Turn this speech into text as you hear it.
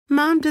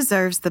Mom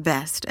deserves the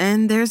best,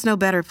 and there's no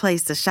better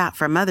place to shop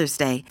for Mother's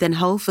Day than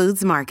Whole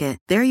Foods Market.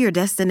 They're your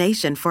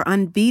destination for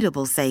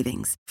unbeatable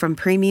savings, from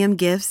premium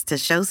gifts to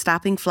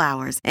show-stopping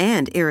flowers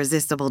and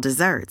irresistible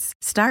desserts.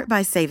 Start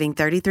by saving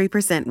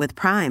 33% with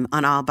Prime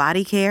on all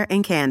body care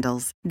and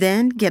candles.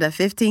 Then get a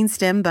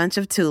 15-stem bunch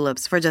of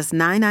tulips for just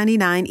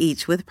 $9.99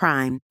 each with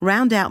Prime.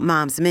 Round out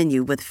Mom's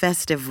menu with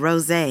festive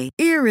rosé,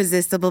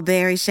 irresistible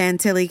berry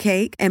chantilly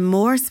cake, and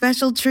more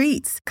special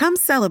treats. Come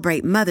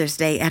celebrate Mother's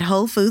Day at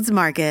Whole Foods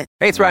Market.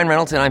 Hey, it's Ryan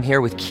Reynolds, and I'm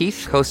here with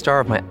Keith, co-star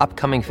of my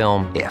upcoming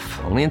film, If,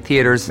 only in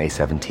theaters May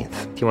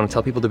 17th. Do you want to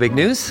tell people the big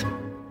news?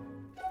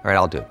 All right,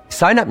 I'll do it.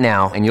 Sign up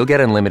now and you'll get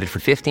unlimited for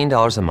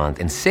 $15 a month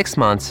and 6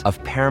 months of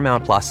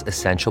Paramount Plus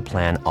Essential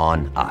Plan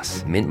on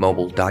us.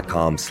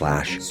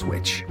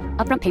 MintMobile.com/switch.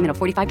 Upfront payment of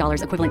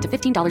 $45 equivalent to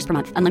 $15 per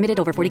month. Unlimited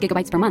over 40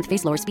 gigabytes per month.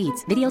 Face lower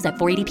speeds. Videos at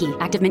 480p.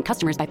 Active Mint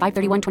customers by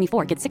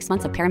 531.24 get 6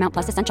 months of Paramount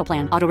Plus Essential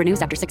Plan. Auto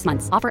renews after 6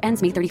 months. Offer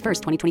ends May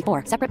 31st,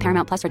 2024. Separate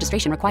Paramount Plus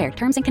registration required.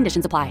 Terms and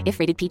conditions apply if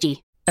rated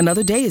PG.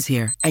 Another day is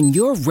here, and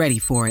you're ready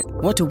for it.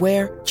 What to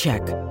wear?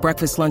 Check.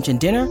 Breakfast, lunch, and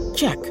dinner?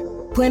 Check.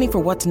 Planning for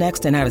what's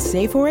next and how to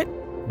save for it?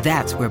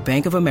 That's where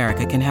Bank of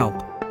America can help.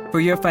 For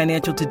your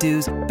financial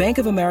to-dos, Bank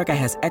of America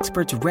has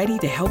experts ready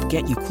to help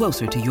get you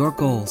closer to your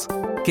goals.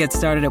 Get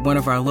started at one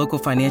of our local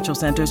financial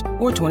centers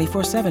or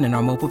 24/7 in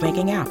our mobile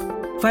banking app.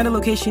 Find a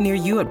location near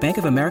you at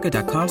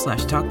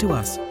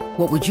bankofamerica.com/talktous.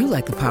 What would you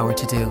like the power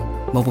to do?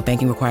 Mobile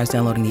banking requires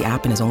downloading the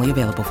app and is only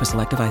available for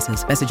select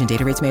devices. Message and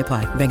data rates may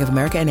apply. Bank of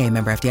America N.A.,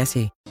 member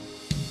FDIC.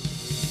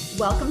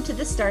 Welcome to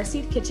the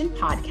Starseed Kitchen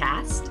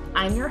podcast.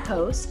 I'm your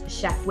host,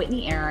 Chef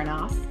Whitney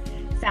Aronoff,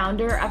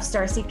 founder of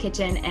Starseed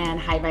Kitchen and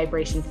High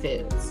Vibration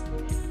Foods.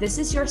 This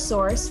is your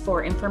source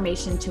for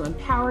information to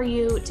empower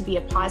you to be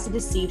a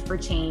positive seed for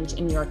change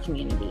in your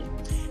community.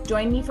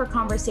 Join me for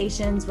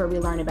conversations where we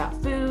learn about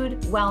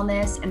food,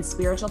 wellness, and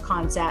spiritual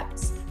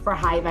concepts for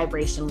high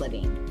vibration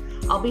living.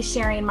 I'll be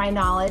sharing my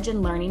knowledge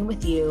and learning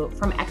with you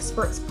from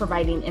experts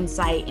providing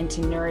insight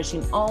into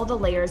nourishing all the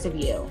layers of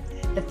you,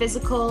 the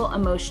physical,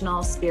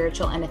 emotional,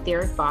 spiritual, and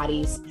etheric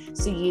bodies,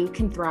 so you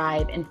can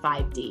thrive in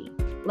 5D.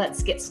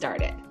 Let's get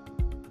started.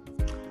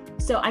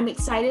 So I'm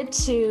excited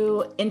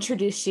to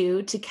introduce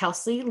you to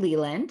Kelsey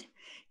Leland.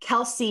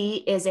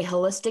 Kelsey is a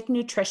holistic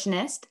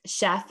nutritionist,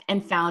 chef,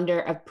 and founder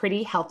of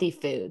Pretty Healthy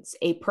Foods,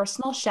 a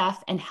personal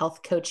chef and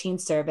health coaching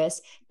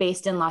service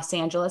based in Los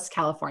Angeles,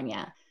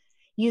 California.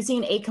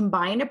 Using a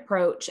combined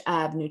approach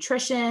of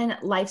nutrition,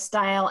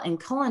 lifestyle,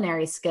 and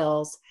culinary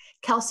skills,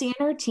 Kelsey and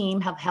her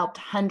team have helped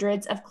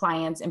hundreds of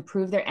clients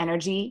improve their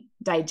energy,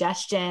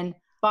 digestion,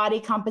 body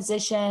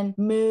composition,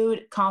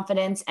 mood,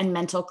 confidence, and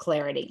mental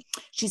clarity.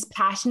 She's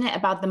passionate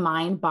about the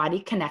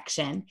mind-body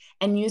connection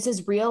and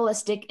uses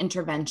realistic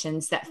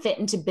interventions that fit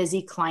into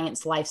busy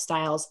clients'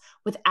 lifestyles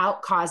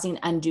without causing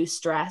undue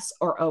stress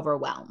or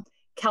overwhelm.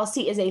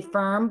 Kelsey is a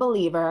firm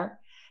believer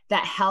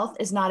that health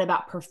is not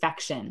about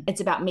perfection.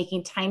 It's about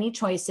making tiny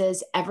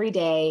choices every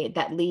day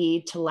that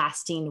lead to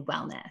lasting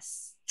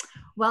wellness.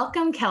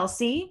 Welcome,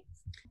 Kelsey.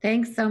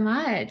 Thanks so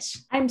much.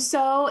 I'm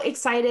so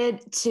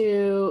excited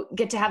to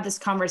get to have this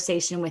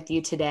conversation with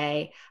you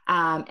today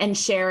and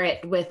share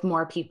it with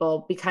more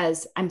people,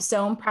 because I'm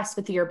so impressed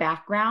with your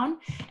background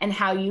and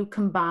how you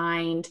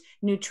combined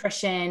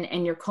nutrition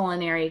and your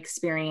culinary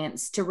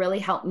experience to really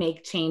help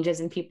make changes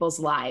in people's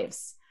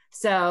lives.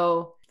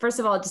 So first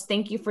of all, just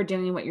thank you for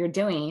doing what you're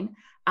doing.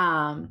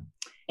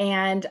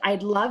 And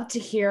I'd love to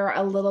hear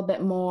a little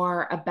bit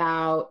more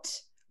about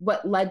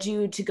what led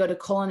you to go to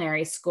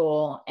culinary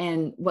school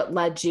and what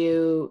led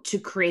you to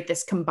create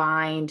this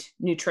combined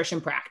nutrition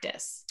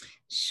practice.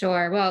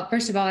 Sure. Well,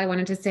 first of all, I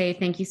wanted to say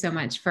thank you so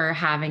much for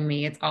having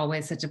me. It's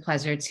always such a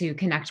pleasure to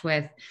connect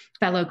with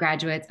fellow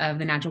graduates of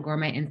the Natural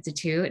Gourmet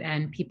Institute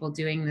and people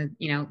doing the,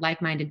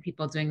 like-minded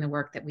people doing the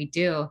work that we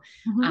do.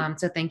 Mm-hmm.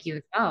 So thank you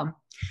as well.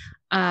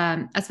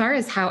 As far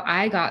as how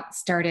I got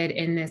started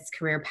in this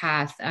career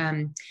path,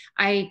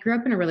 I grew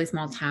up in a really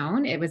small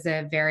town. It was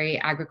a very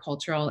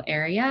agricultural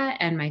area,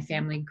 and my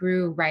family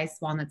grew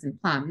rice, walnuts,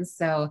 and plums.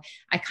 So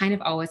I kind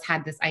of always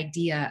had this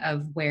idea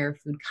of where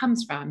food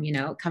comes from.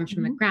 It comes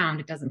from the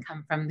ground. It doesn't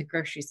come from the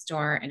grocery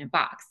store in a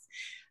box.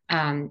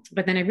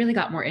 But then I really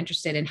got more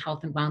interested in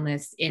health and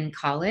wellness in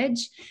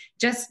college,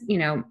 just,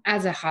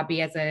 as a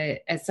hobby, as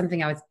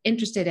something I was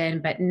interested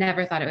in, but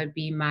never thought it would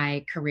be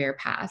my career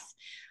path.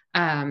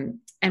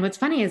 And what's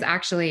funny is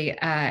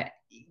actually,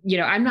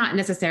 I'm not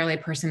necessarily a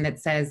person that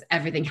says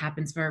everything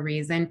happens for a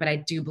reason, but I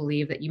do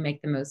believe that you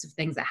make the most of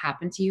things that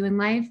happen to you in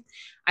life.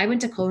 I went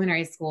to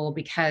culinary school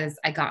because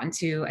I got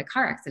into a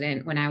car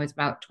accident when I was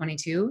about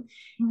 22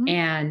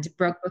 and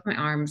broke both my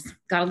arms,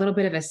 got a little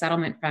bit of a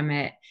settlement from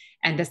it,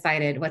 and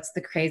decided what's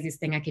the craziest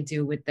thing I could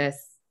do with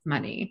this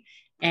money.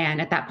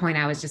 And at that point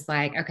I was just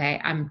like, okay,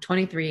 I'm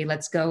 23.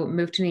 Let's go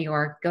move to New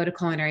York, go to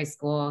culinary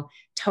school,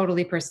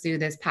 totally pursue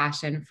this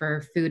passion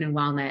for food and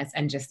wellness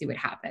and just see what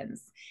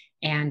happens.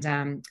 And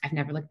I've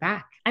never looked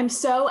back. I'm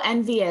so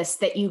envious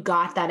that you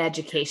got that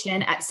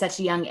education at such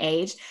a young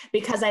age,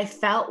 because I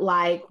felt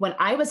like when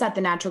I was at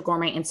the Natural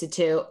Gourmet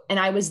Institute and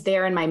I was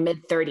there in my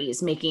mid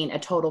 30s making a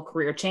total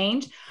career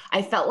change,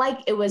 I felt like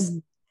it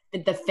was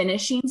the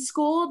finishing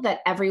school that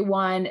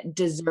everyone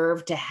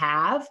deserved to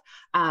have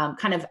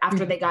kind of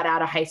after they got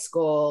out of high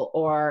school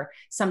or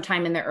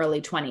sometime in their early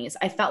 20s.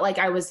 I felt like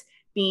I was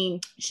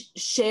being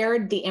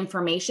shared the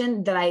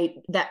information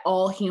that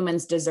all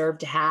humans deserve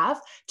to have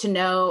to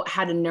know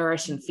how to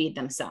nourish and feed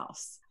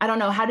themselves. I don't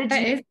know. How did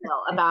you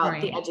feel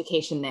about the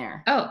education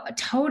there? Oh,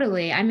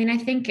 totally. I mean, I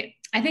think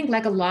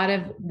like a lot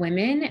of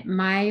women,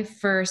 my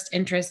first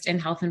interest in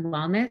health and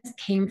wellness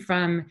came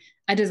from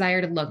a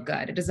desire to look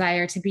good, a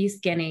desire to be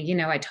skinny. You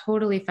know, I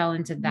totally fell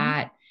into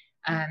that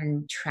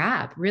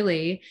trap,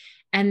 really.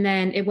 And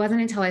then it wasn't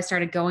until I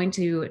started going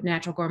to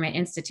Natural Gourmet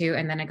Institute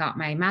and then I got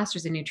my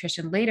master's in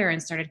nutrition later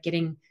and started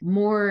getting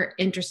more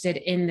interested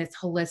in this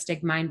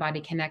holistic mind-body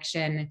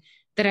connection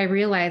that I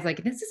realized,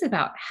 like, this is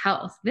about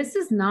health. This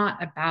is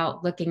not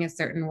about looking a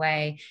certain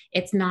way.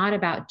 It's not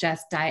about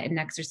just diet and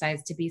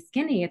exercise to be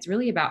skinny. It's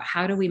really about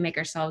how do we make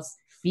ourselves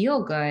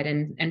feel good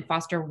and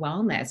foster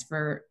wellness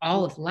for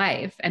all of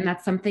life. And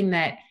that's something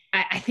that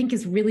I think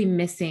is really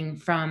missing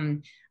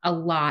from a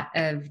lot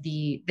of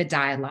the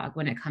dialogue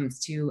when it comes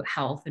to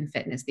health and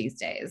fitness these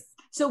days.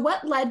 So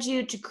what led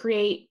you to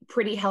create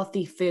Pretty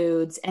Healthy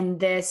Foods and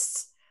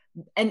this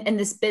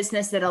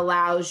business that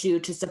allows you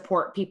to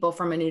support people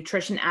from a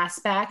nutrition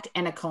aspect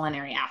and a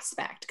culinary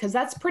aspect? Because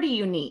that's pretty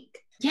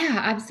unique.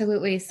 Yeah,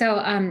 absolutely. So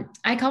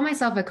I call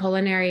myself a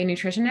culinary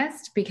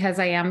nutritionist because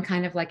I am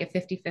kind of like a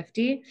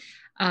 50-50.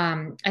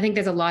 I think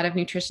there's a lot of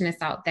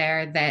nutritionists out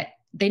there that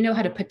they know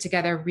how to put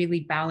together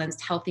really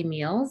balanced, healthy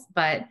meals,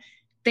 but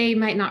they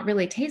might not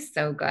really taste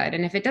so good.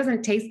 And if it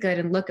doesn't taste good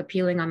and look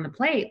appealing on the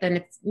plate,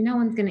 then no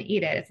one's going to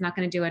eat it. It's not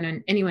going to do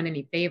anyone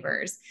any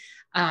favors.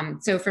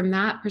 So from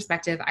that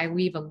perspective, I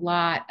weave a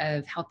lot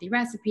of healthy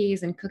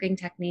recipes and cooking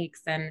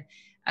techniques and,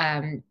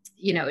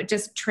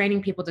 just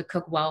training people to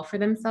cook well for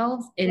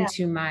themselves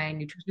into my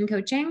nutrition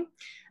coaching.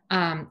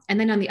 And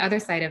then on the other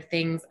side of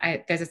things,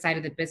 there's a side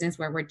of the business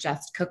where we're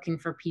just cooking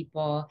for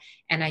people.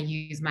 And I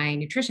use my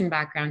nutrition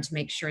background to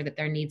make sure that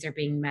their needs are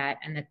being met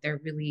and that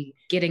they're really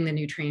getting the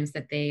nutrients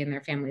that they and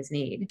their families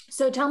need.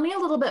 So tell me a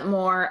little bit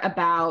more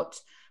about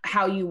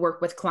how you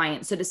work with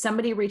clients. So does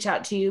somebody reach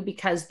out to you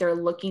because they're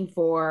looking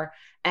for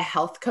a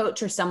health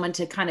coach or someone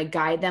to kind of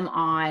guide them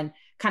on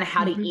kind of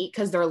how to eat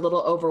because they're a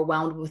little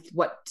overwhelmed with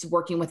what's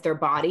working with their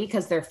body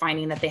because they're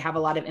finding that they have a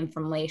lot of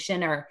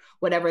inflammation or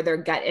whatever their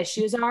gut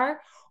issues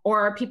are?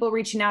 Or are people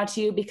reaching out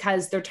to you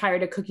because they're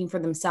tired of cooking for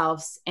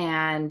themselves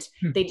and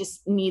they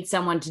just need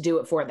someone to do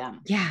it for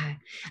them? Yeah.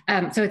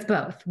 So it's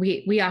both.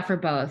 We offer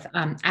both.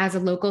 As a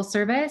local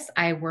service,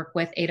 I work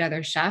with 8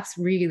 other chefs,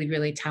 really,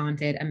 really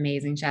talented,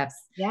 amazing chefs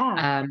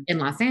in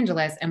Los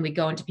Angeles. And we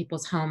go into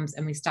people's homes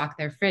and we stock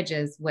their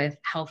fridges with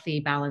healthy,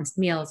 balanced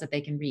meals that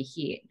they can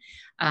reheat.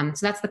 So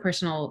that's the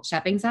personal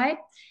chefing side.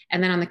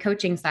 And then on the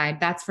coaching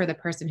side, that's for the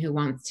person who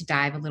wants to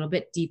dive a little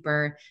bit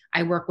deeper.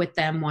 I work with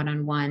them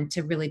one-on-one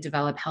to really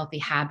develop healthy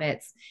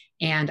habits.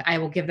 And I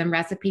will give them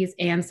recipes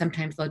and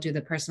sometimes they'll do the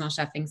personal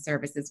chefing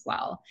service as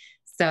well.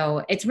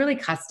 So it's really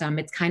custom.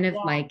 It's kind of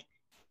like,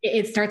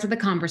 it starts with a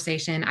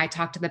conversation. I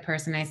talk to the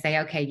person. I say,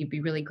 okay, you'd be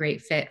really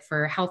great fit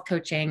for health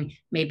coaching.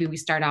 Maybe we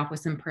start off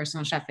with some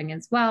personal chefing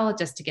as well,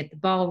 just to get the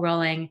ball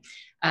rolling.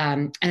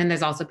 And then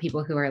there's also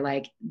people who are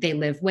like, they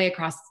live way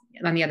across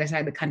on the other side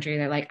of the country.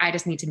 They're like, I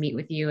just need to meet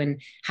with you and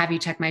have you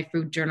check my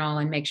food journal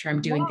and make sure I'm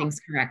doing things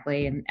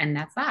correctly. And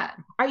that's that.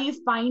 Are you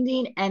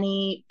finding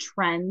any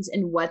trends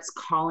in what's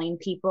calling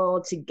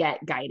people to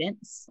get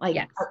guidance?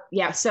 Like,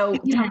 So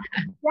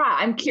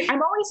I'm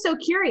always so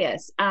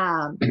curious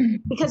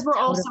because we're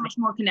all so much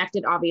more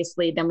connected,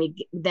 obviously,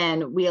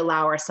 than we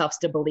allow ourselves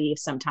to believe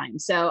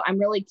sometimes. So I'm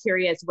really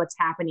curious what's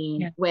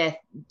happening with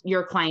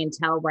your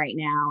clientele right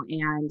now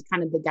and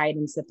kind of the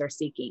guidance that they're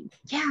seeking.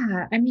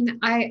 Yeah. I mean,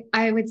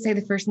 I would say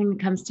the first thing that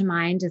comes to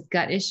mind is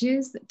gut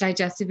issues.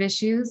 Digestive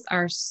issues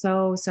are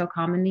so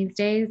common these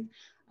days.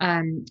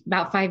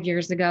 About 5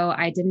 years ago,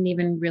 I didn't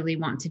even really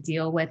want to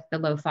deal with the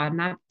low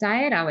FODMAP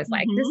diet. I was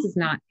like, this is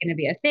not going to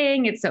be a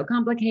thing. It's so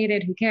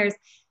complicated. Who cares?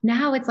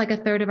 Now it's like a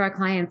third of our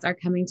clients are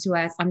coming to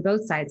us on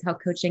both sides, health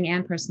coaching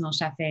and personal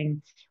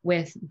chefing,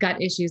 with gut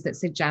issues that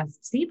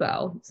suggest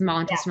SIBO, small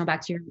intestinal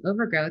bacterial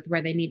overgrowth,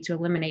 where they need to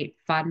eliminate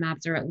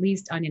FODMAPs or at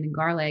least onion and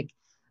garlic,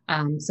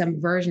 some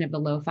version of the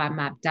low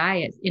FODMAP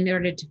diet in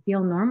order to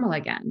feel normal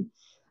again.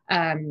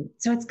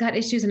 So it's gut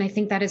issues. And I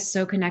think that is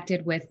so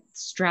connected with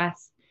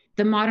stress,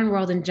 the modern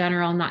world in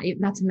general, not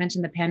to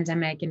mention the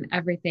pandemic and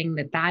everything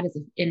that is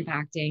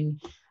impacting.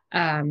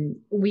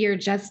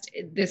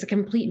 There's a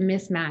complete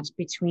mismatch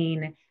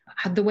between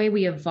the way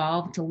we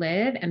evolved to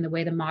live and the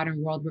way the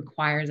modern world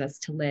requires us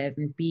to live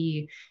and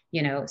be,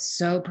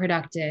 so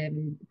productive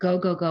and go,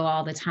 go, go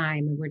all the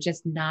time. And we're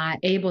just not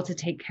able to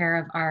take care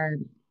of our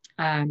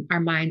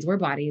minds or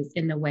bodies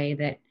in the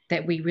way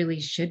that we really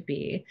should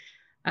be.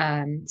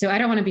 So I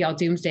don't want to be all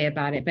doomsday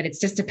about it, but it's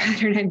just a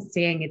pattern I'm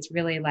seeing. It's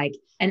really like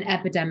an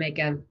epidemic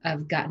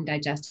of gut and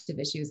digestive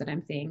issues that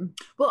I'm seeing.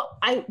 Well,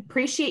 I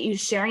appreciate you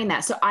sharing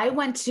that. So I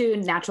went to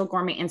Natural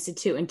Gourmet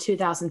Institute in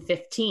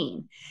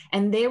 2015,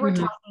 and they were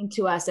talking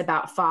to us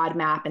about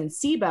FODMAP and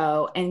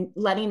SIBO and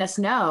letting us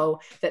know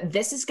that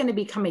this is going to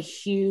become a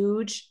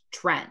huge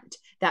trend,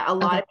 that a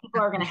lot of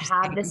people are going to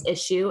have this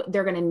issue.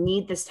 They're going to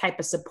need this type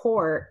of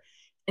support.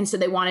 And so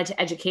they wanted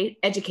to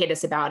educate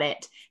us about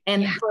it.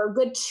 And for a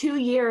good 2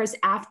 years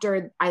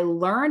after I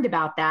learned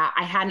about that,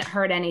 I hadn't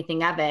heard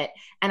anything of it.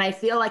 And I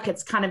feel like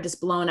it's kind of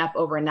just blown up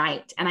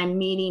overnight. And I'm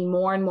meeting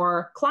more and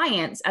more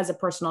clients as a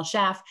personal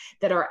chef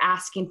that are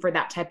asking for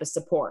that type of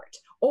support.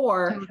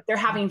 Or they're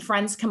having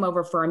friends come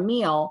over for a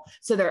meal.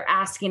 So they're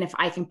asking if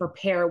I can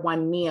prepare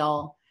one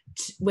meal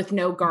with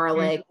no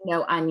garlic,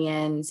 no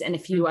onions, and a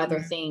few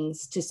other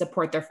things to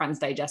support their friend's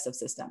digestive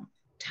system.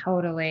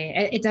 Totally.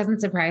 It doesn't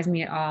surprise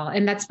me at all.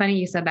 And that's funny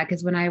you said that,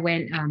 because when I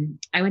went to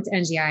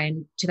NGI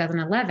in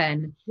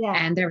 2011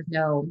 and there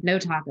was no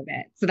talk of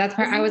it. So that's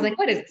part I was like,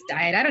 what is this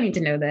diet? I don't need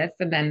to know this.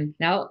 And then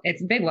no,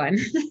 it's a big one.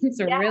 It's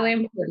a really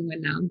important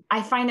one now.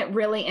 I find it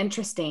really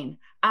interesting.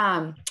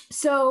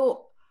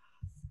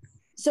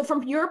 So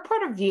from your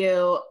point of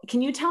view,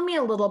 can you tell me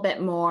a little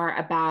bit more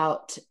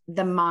about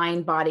the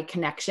mind-body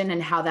connection and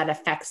how that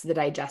affects the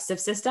digestive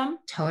system?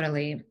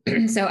 Totally.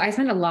 So I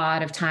spend a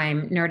lot of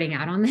time nerding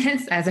out on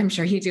this, as I'm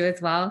sure you do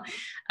as well.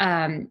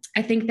 I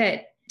think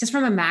that just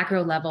from a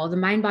macro level, the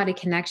mind-body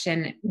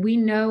connection, we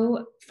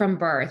know from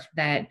birth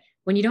that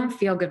when you don't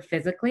feel good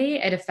physically,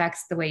 it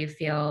affects the way you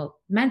feel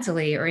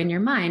mentally or in your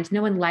mind.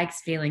 No one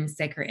likes feeling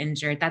sick or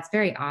injured. That's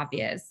very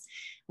obvious.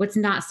 What's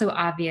not so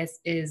obvious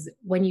is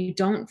when you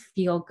don't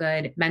feel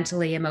good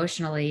mentally,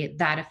 emotionally,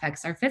 that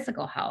affects our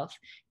physical health,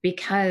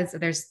 because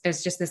there's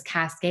just this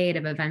cascade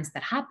of events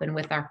that happen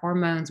with our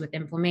hormones, with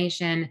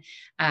inflammation.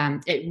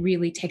 It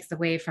really takes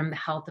away from the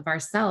health of our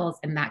cells,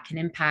 and that can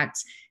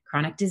impact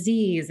chronic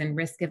disease and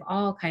risk of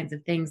all kinds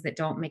of things that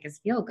don't make us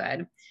feel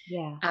good.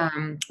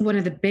 One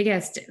of the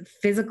biggest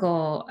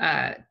physical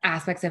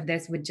aspects of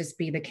this would just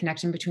be the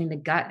connection between the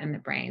gut and the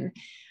brain.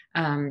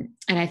 And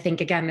I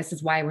think, again, this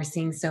is why we're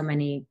seeing so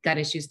many gut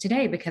issues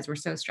today, because we're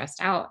so stressed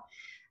out.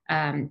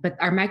 But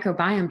our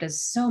microbiome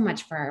does so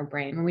much for our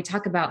brain. When we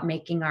talk about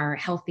making our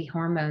healthy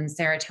hormones,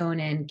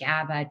 serotonin,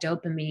 GABA,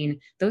 dopamine,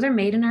 those are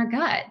made in our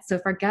gut. So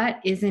if our gut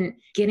isn't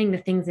getting the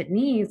things it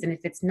needs, and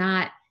if it's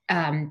not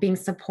being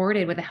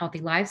supported with a healthy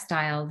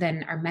lifestyle,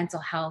 then our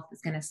mental health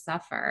is going to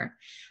suffer.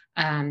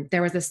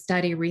 There was a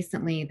study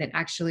recently that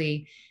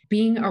actually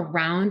being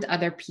around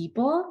other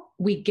people,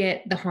 we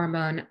get the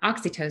hormone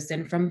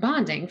oxytocin from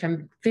bonding,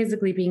 from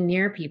physically being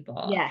near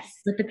people.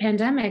 Yes. With the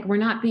pandemic, we're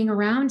not being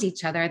around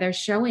each other. They're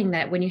showing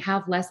that when you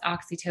have less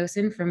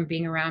oxytocin from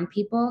being around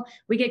people,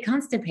 we get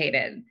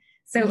constipated.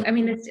 So, I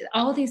mean,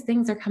 all these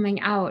things are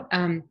coming out.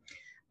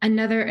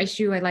 Another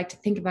issue I like to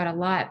think about a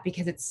lot,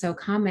 because it's so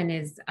common,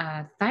 is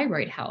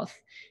thyroid health.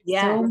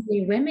 Yes. So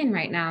many women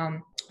right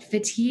now,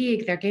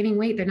 fatigue, they're gaining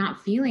weight, they're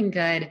not feeling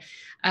good.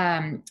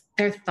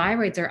 Their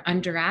thyroids are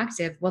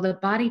underactive. Well, the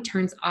body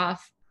turns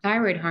off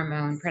thyroid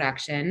hormone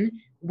production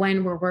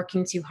when we're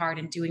working too hard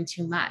and doing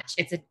too much.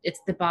 It's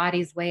the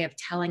body's way of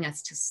telling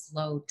us to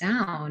slow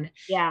down.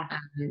 Yeah.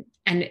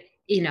 And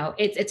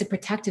it's a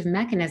protective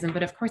mechanism,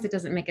 but of course it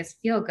doesn't make us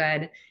feel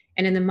good.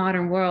 And in the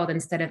modern world,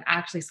 instead of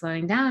actually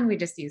slowing down, we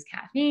just use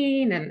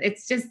caffeine, and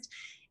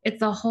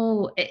it's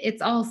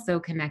all so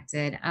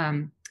connected.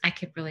 I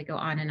could really go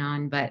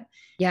on, but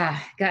yeah,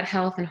 gut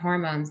health and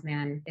hormones,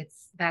 man,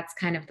 that's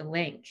kind of the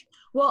link.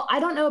 Well, I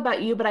don't know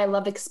about you, but I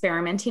love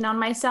experimenting on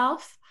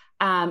myself.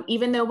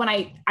 Even though when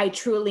I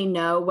truly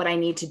know what I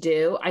need to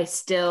do, I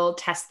still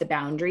test the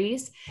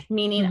boundaries,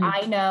 meaning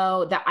I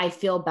know that I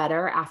feel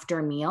better after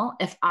a meal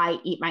if I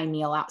eat my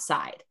meal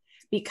outside,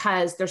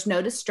 because there's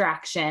no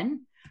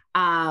distraction.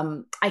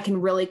 I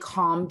can really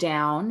calm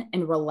down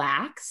and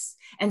relax.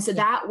 And so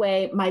that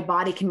way my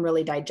body can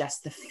really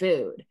digest the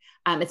food.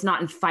 It's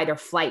not in fight or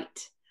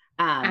flight.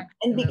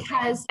 And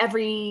because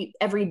every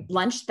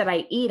lunch that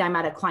I eat, I'm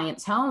at a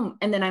client's home.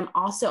 And then I'm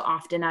also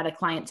often at a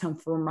client's home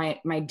for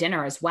my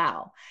dinner as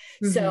well.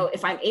 So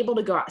if I'm able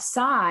to go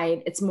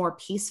outside, it's more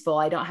peaceful.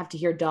 I don't have to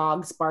hear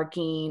dogs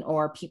barking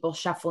or people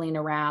shuffling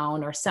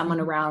around or someone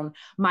around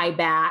my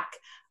back.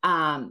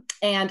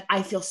 And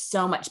I feel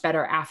so much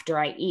better after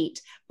I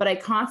eat, but I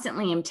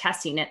constantly am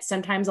testing it.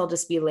 Sometimes I'll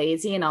just be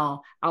lazy and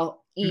I'll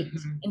eat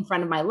in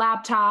front of my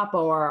laptop,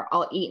 or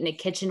I'll eat in a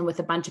kitchen with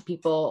a bunch of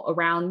people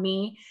around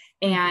me.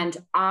 And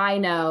I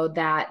know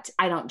that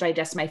I don't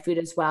digest my food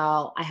as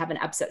well. I have an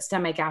upset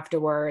stomach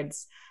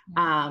afterwards.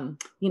 I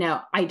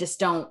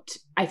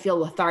feel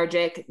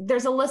lethargic.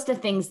 There's a list of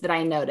things that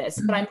I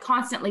notice, but I'm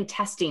constantly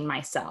testing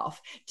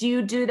myself. Do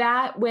you do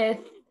that with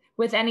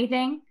with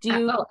anything? Do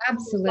you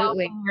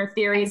absolutely your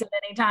theories at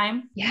any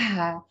time?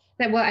 Yeah.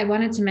 Well, I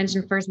wanted to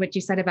mention first what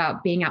you said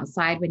about being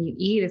outside when you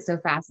eat is so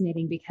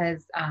fascinating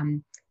because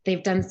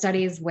they've done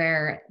studies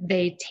where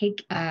they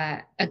take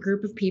a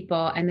group of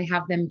people and they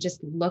have them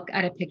just look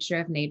at a picture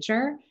of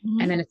nature,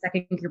 and then a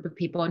second group of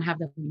people and have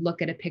them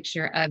look at a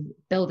picture of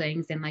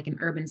buildings in like an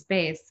urban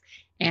space.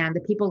 And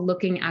the people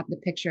looking at the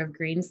picture of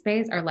green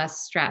space are less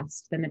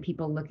stressed than the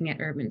people looking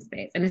at urban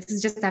space. And this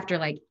is just after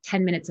like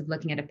 10 minutes of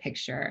looking at a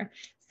picture.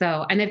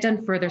 So, and they've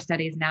done further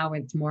studies now where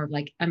it's more of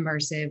like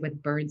immersive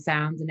with bird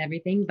sounds and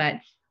everything. But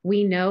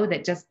we know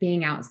that just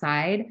being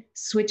outside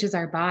switches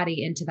our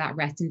body into that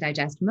rest and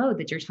digest mode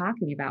that you're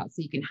talking about.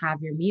 So you can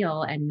have your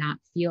meal and not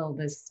feel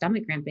the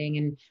stomach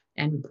cramping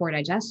and poor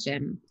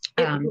digestion.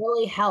 It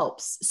really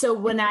helps. So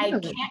when I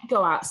can't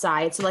go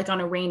outside, so like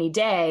on a rainy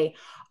day,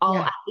 I'll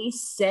at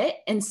least sit.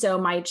 And so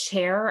my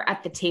chair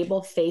at the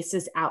table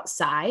faces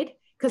outside,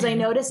 because I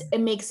notice it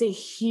makes a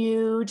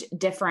huge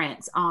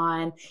difference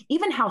on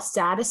even how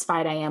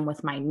satisfied I am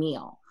with my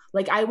meal.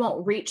 Like I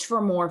won't reach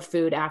for more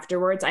food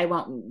afterwards. I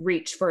won't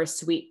reach for a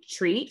sweet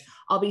treat.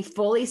 I'll be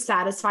fully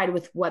satisfied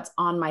with what's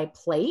on my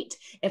plate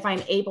if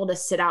I'm able to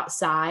sit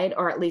outside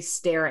or at least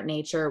stare at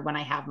nature when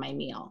I have my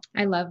meal.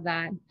 I love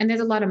that. And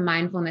there's a lot of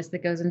mindfulness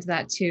that goes into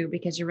that too,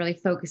 because you're really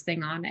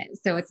focusing on it.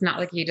 So it's not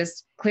like you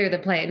just clear the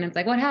plate and it's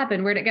like, what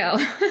happened? Where'd it go?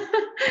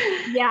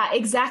 Yeah,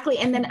 exactly.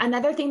 And then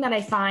another thing that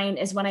I find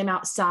is when I'm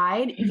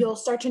outside, you'll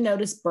start to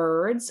notice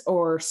birds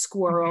or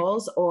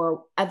squirrels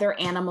or other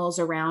animals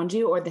around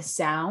you or the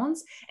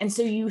sounds. And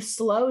so you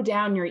slow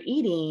down your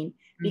eating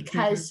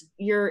because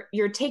you're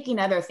taking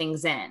other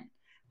things in.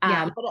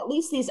 But at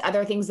least these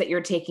other things that you're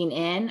taking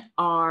in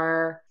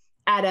are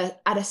at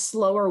a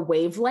slower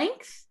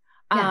wavelength.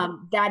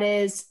 That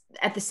is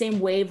at the same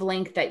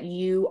wavelength that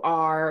you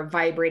are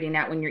vibrating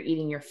at when you're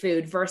eating your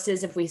food,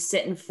 versus if we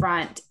sit in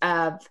front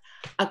of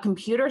a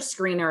computer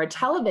screen or a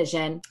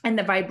television and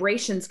the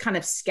vibrations kind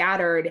of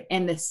scattered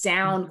and the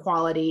sound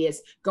quality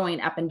is going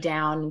up and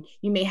down.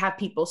 You may have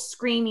people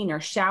screaming or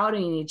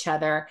shouting at each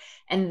other,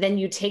 and then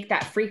you take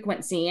that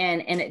frequency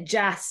in and it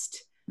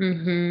just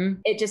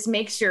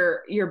makes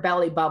your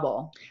belly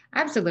bubble.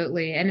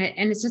 Absolutely. And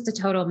it's just a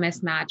total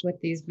mismatch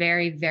with these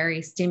very,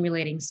 very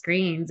stimulating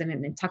screens,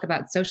 and talk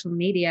about social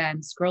media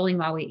and scrolling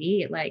while we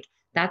eat. Like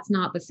that's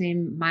not the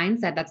same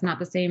mindset. That's not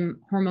the same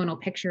hormonal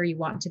picture you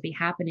want to be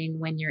happening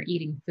when you're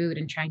eating food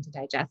and trying to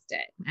digest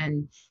it.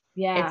 And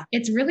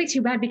it's really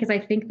too bad, because I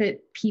think that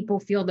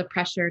people feel the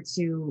pressure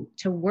to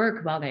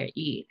work while they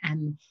eat.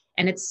 And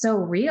it's so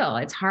real.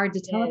 It's hard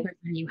to tell a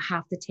person you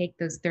have to take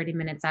those 30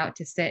 minutes out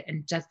to sit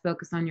and just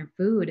focus on your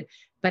food,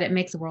 but it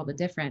makes a world of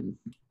difference.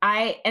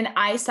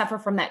 I suffer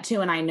from that too.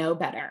 And I know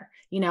better.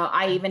 You know,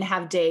 I even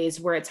have days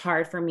where it's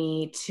hard for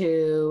me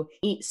to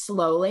eat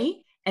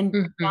slowly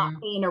and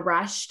not be in a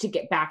rush to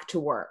get back to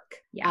work.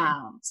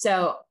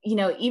 So, you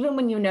know, even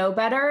when you know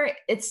better,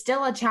 it's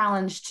still a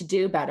challenge to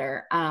do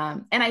better.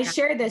 And I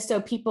share this so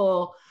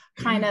people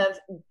kind of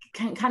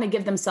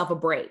give themselves a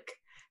break.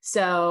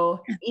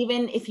 So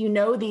even if you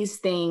know these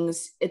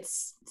things,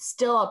 it's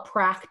still a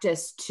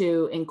practice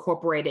to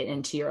incorporate it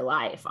into your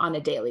life on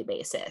a daily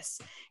basis.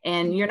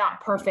 And you're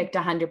not perfect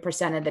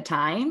 100% of the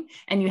time,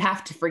 and you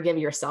have to forgive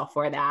yourself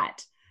for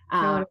that.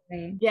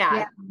 Totally.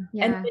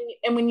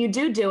 And when you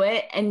do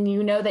it and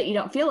you know that you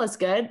don't feel as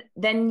good,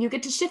 then you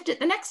get to shift it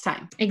the next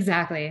time.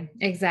 Exactly.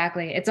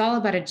 It's all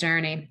about a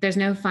journey. There's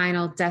no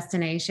final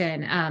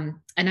destination.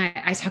 And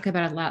I talk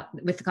about it a lot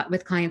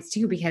with clients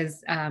too,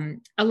 because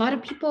a lot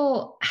of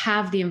people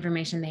have the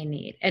information they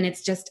need, and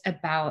it's just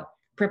about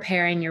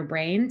preparing your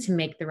brain to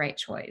make the right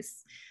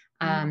choice.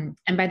 And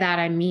by that,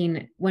 I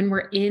mean, when we're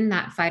in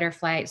that fight or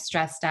flight,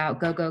 stressed out,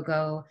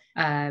 go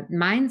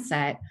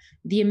mindset,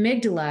 the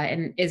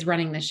amygdala is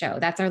running the show.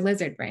 That's our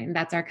lizard brain.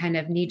 That's our kind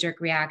of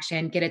knee-jerk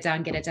reaction. Get it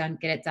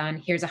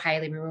done. Here's a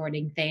highly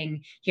rewarding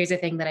thing. Here's a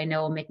thing that I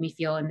know will make me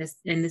feel in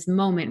this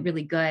moment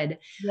really good.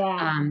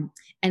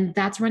 And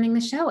that's running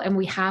the show. And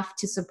we have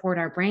to support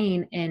our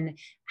brain in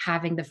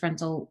having the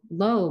frontal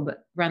lobe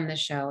run the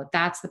show.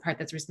 That's the part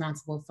that's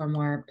responsible for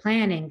more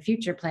planning,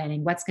 future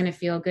planning, what's going to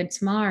feel good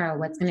tomorrow,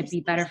 what's going to be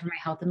better for my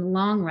health in the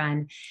long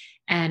run.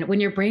 And when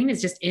your brain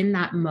is just in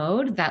that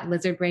mode, that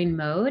lizard brain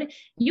mode,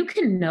 you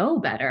can know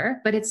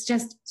better, but it's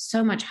just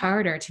so much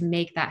harder to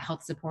make that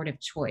health supportive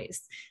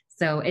choice.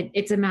 So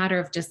it's a matter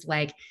of just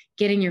like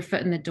getting your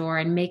foot in the door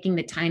and making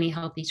the tiny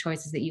healthy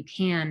choices that you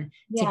can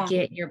to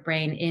get your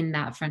brain in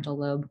that frontal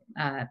lobe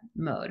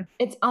mode.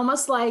 It's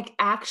almost like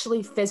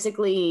actually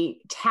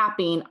physically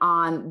tapping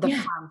on the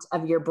front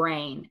of your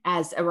brain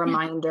as a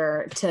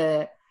reminder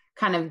to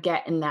kind of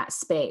get in that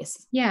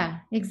space. Yeah,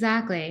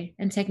 exactly.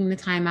 And taking the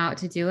time out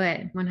to do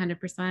it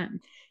 100%.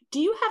 Do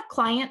you have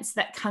clients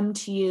that come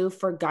to you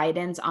for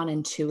guidance on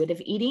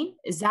intuitive eating?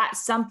 Is that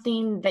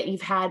something that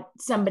you've had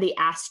somebody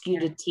ask you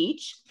to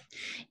teach?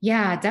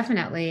 Yeah,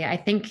 definitely. I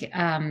think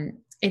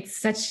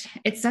it's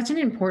such an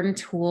important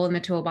tool in the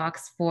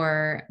toolbox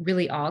for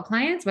really all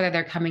clients, whether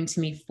they're coming to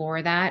me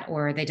for that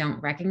or they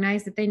don't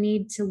recognize that they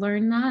need to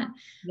learn that.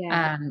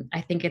 Yeah.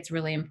 I think it's a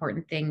really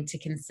important thing to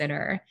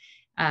consider.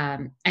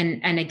 And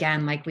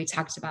again, like we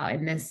talked about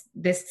in this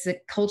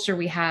culture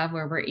we have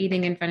where we're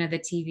eating in front of the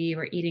TV,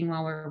 we're eating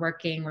while we're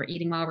working, we're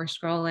eating while we're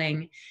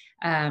scrolling.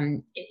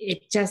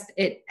 It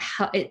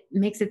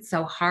makes it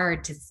so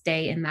hard to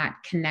stay in that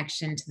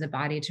connection to the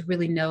body, to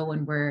really know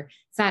when we're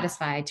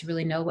satisfied, to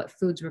really know what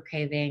foods we're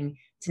craving,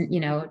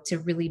 to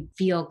really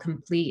feel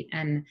complete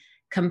and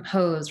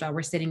composed while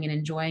we're sitting and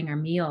enjoying our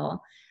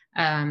meal.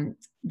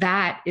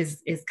 That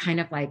is kind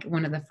of like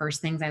one of the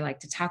first things I like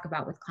to talk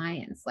about with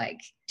clients.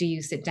 Like, do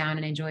you sit down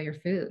and enjoy your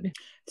food?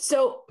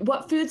 So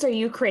what foods are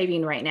you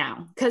craving right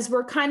now? Because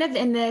we're kind of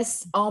in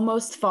this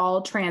almost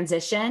fall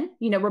transition.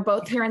 We're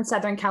both here in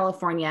Southern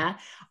California.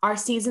 Our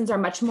seasons are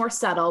much more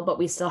subtle, but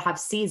we still have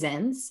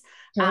seasons.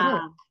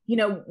 Totally.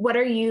 What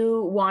are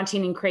you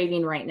wanting and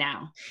craving right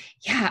now?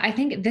 Yeah, I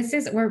think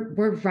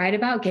we're right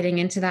about getting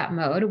into that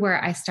mode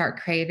where I start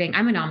craving.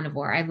 I'm an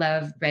omnivore. I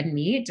love red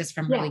meat just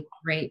from really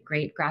great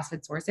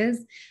grass-fed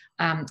sources.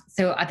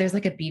 So there's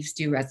like a beef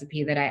stew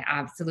recipe that I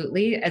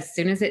absolutely, as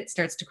soon as it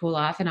starts to cool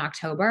off in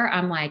October,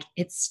 I'm like,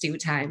 it's stew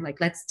time.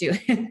 Like, let's do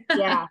it.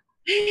 Yeah.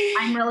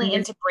 I'm really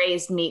into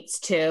braised meats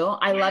too.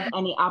 I love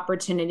any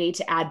opportunity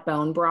to add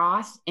bone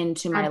broth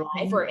into my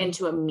life or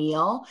into a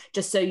meal,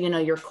 just so,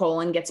 your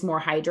colon gets more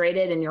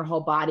hydrated and your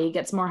whole body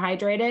gets more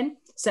hydrated.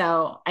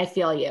 So I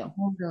feel you.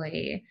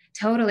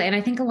 Totally. And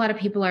I think a lot of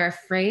people are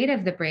afraid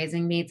of the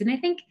braising meats. And I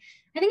think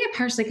it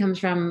partially comes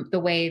from the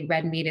way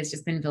red meat has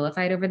just been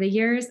vilified over the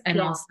years.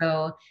 And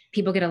also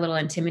people get a little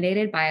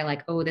intimidated by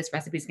like, oh, this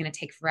recipe is going to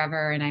take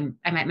forever and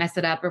I might mess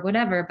it up or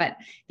whatever. But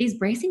these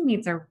braising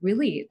meats they're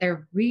really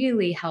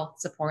health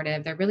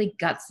supportive. They're really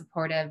gut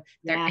supportive.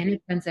 They're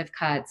inexpensive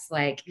cuts.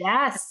 Like,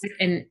 yes.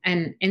 And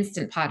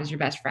Instant Pot is your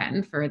best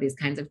friend for these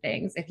kinds of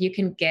things. If you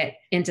can get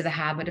into the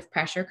habit of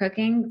pressure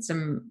cooking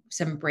some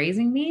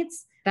braising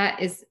meats,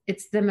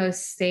 it's the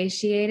most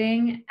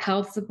satiating,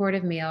 health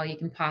supportive meal you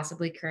can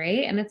possibly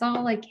create. And it's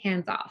all like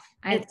hands off.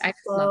 It's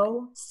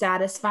so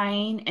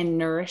satisfying and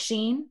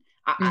nourishing.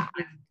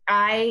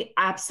 I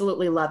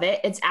absolutely love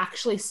it. It's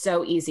actually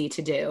so easy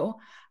to do.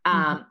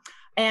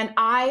 And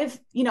I'm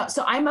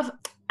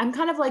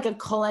kind of like a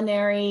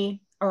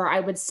culinary, or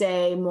I would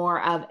say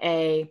more of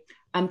a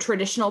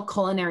traditional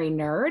culinary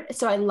nerd.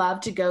 So I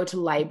love to go to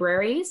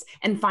libraries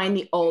and find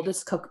the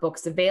oldest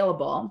cookbooks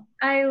available.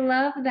 I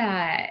love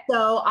that.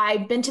 So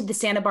I've been to the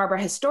Santa Barbara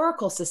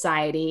Historical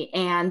Society,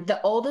 and the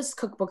oldest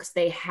cookbooks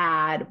they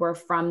had were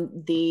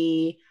from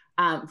the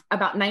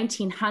about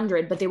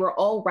 1900, but they were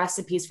all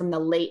recipes from the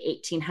late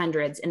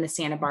 1800s in the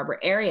Santa Barbara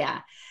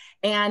area.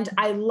 And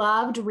I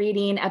loved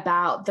reading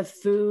about the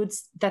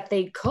foods that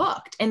they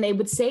cooked, and they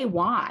would say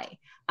why.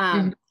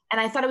 And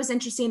I thought it was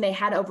interesting. They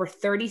had over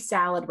 30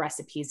 salad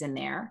recipes in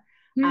there,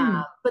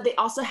 but they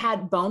also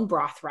had bone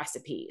broth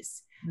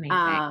recipes.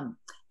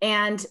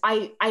 And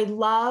I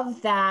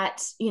love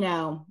that,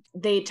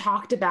 they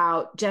talked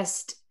about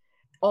just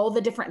all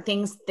the different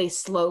things they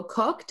slow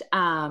cooked,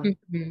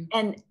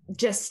 and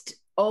just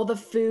all the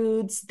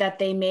foods that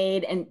they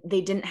made, and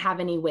they didn't have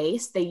any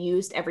waste. They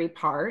used every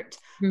part.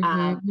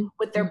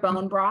 With their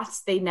bone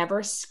broths, they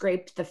never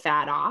scraped the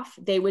fat off.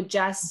 They would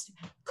just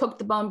cook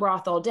the bone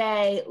broth all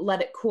day,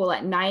 let it cool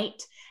at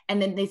night, and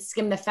then they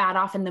skim the fat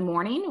off in the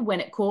morning when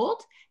it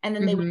cooled. And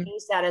then they would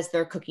use that as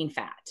their cooking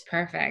fat.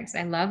 Perfect.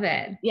 I love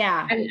it.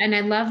 Yeah. And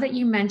I love that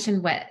you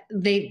mentioned what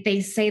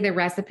they say the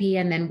recipe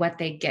and then what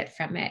they get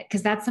from it.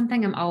 Cause that's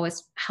something I'm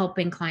always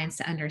helping clients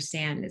to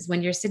understand is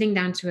when you're sitting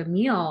down to a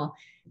meal,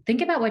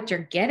 think about what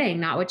you're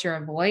getting, not what you're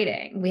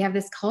avoiding. We have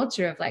this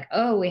culture of like,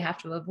 oh, we have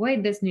to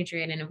avoid this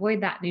nutrient and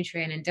avoid that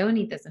nutrient and don't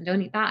eat this and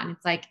don't eat that. And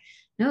it's like,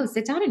 no,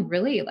 sit down and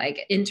really like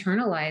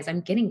internalize.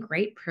 I'm getting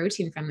great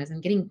protein from this. I'm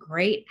getting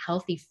great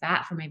healthy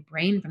fat from my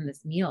brain from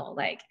this meal.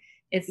 Like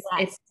it's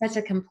such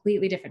a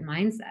completely different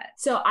mindset.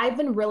 So I've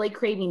been really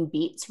craving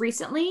beets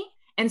recently.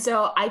 And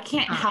so I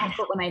can't help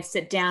but when I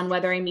sit down,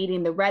 whether I'm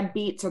eating the red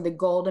beets or the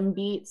golden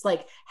beets,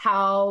 like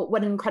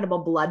what an incredible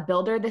blood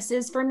builder this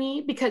is for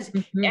me, because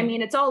I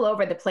mean, it's all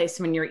over the place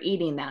when you're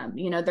eating them,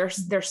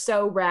 they're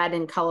so red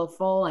and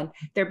colorful and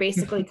they're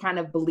basically kind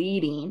of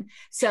bleeding.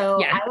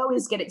 So I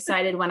always get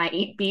excited when I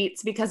eat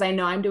beets because I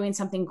know I'm doing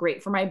something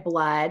great for my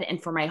blood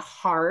and for my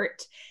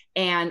heart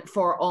and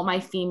for all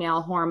my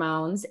female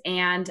hormones,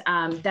 and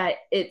that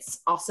it's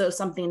also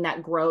something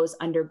that grows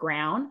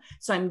underground.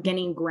 So I'm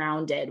getting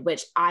grounded,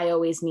 which I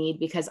always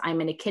need because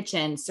I'm in a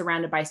kitchen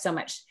surrounded by so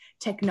much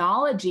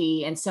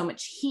technology and so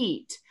much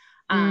heat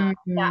that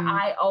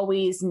I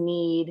always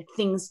need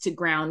things to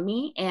ground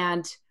me.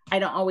 And I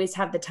don't always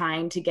have the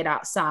time to get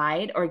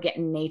outside or get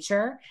in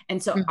nature.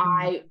 And so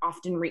I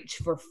often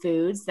reach for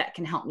foods that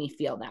can help me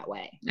feel that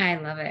way. I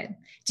love it.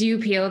 Do you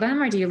peel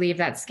them or do you leave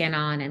that skin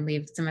on and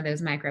leave some of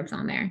those microbes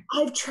on there?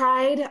 I've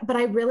tried, but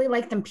I really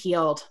like them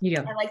peeled. You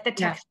do? I like the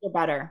texture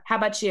better. How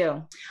about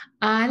you?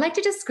 I like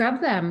to just scrub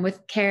them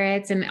with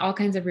carrots and all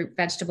kinds of root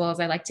vegetables.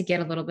 I like to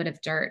get a little bit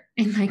of dirt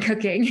in my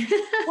cooking.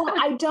 Well,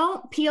 I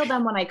don't peel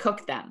them when I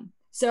cook them.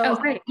 So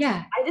great.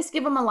 Yeah. I just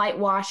give them a light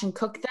wash and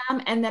cook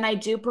them. And then I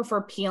do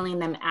prefer peeling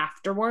them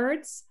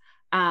afterwards.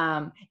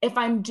 If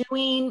I'm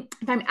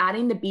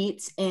adding the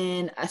beets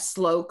in a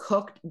slow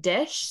cooked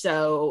dish,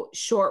 so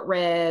short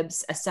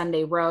ribs, a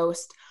Sunday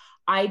roast,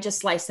 I just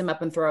slice them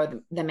up and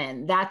throw them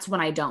in. That's when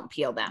I don't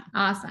peel them.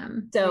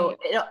 Awesome. So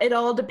it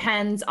all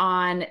depends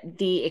on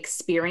the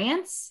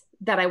experience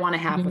that I want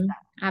to have with them.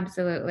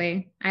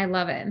 Absolutely. I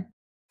love it.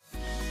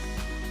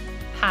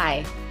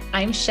 Hi,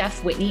 I'm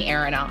Chef Whitney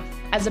Aronoff.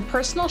 As a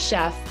personal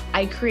chef,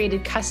 I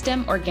created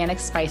custom organic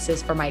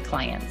spices for my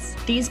clients.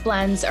 These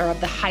blends are of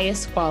the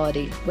highest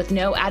quality with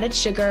no added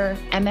sugar,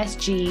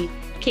 MSG,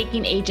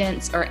 caking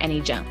agents, or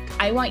any junk.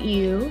 I want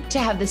you to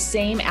have the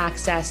same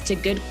access to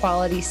good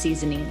quality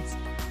seasonings,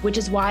 which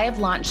is why I've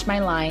launched my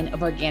line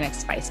of organic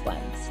spice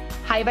blends.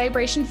 High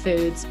Vibration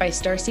Foods by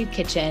Starseed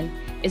Kitchen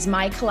is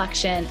my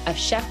collection of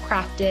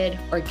chef-crafted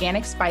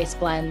organic spice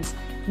blends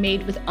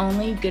made with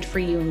only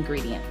good-for-you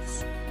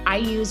ingredients. I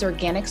use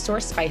organic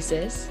source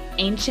spices,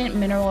 ancient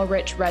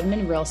mineral-rich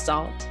Redmond real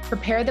salt,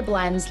 prepare the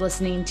blends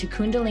listening to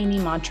Kundalini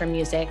mantra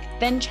music,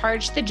 then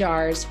charge the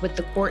jars with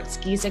the quartz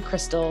Giza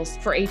crystals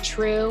for a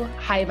true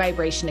high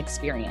vibration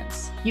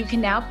experience. You can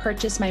now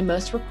purchase my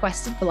most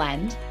requested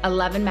blend,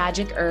 11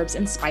 Magic Herbs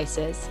and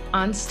Spices,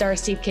 on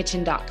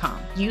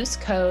starseedkitchen.com. Use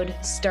code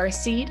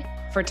STARSEED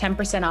for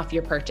 10% off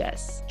your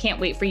purchase. Can't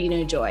wait for you to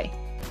enjoy.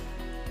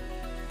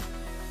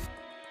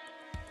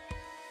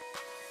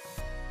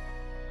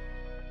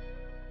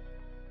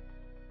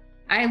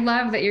 I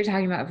love that you're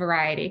talking about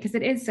variety because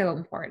it is so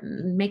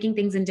important, making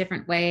things in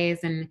different ways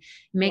and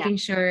making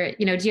sure, do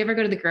you ever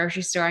go to the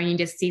grocery store and you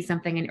just see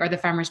something or the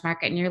farmer's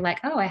market and you're like,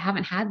 oh, I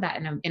haven't had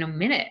that in a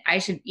minute. I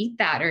should eat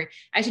that, or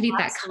I should eat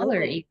that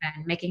color even,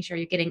 making sure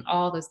you're getting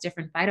all those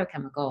different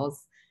phytochemicals.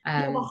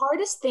 The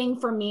hardest thing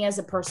for me as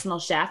a personal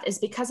chef is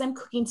because I'm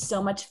cooking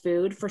so much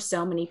food for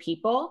so many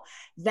people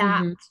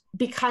that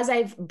because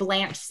I've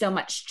blanched so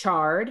much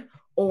chard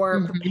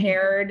or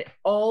prepared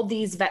all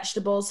these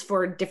vegetables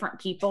for different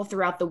people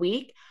throughout the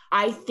week,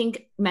 I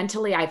think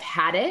mentally I've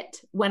had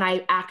it when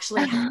I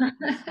actually haven't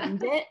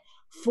consumed it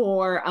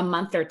for a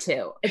month or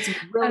two. It's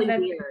really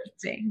weird.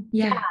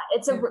 Yeah.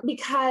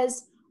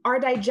 Because our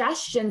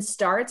digestion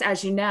starts,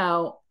 as you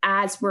know,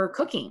 as we're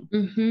cooking.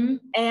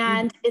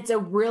 And it's a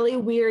really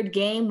weird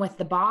game with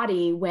the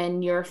body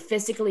when you're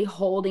physically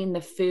holding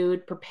the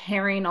food,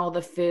 preparing all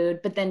the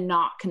food, but then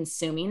not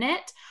consuming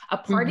it. A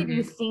part of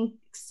you thinks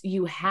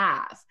you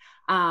have.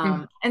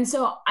 And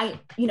so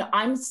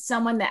I'm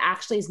someone that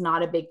actually is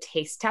not a big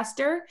taste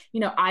tester.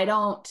 I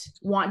don't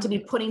want to be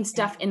putting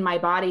stuff in my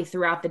body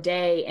throughout the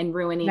day and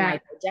ruining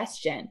my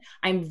digestion.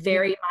 I'm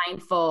very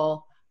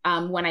mindful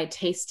when I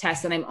taste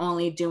test, and I'm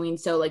only doing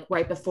so like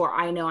right before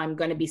I know I'm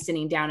going to be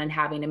sitting down and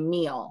having a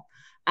meal.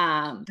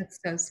 That's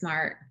so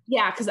smart.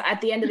 Yeah. Cause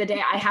at the end of the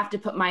day, I have to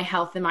put my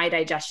health and my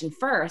digestion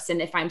first.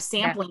 And if I'm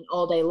sampling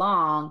all day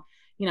long,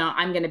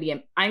 I'm going to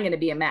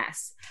be a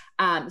mess.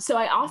 So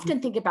I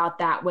often think about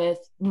that with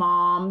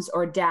moms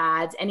or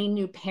dads, any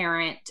new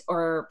parent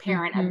or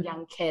parent of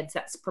young kids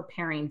that's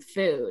preparing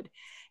food,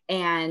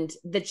 and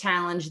the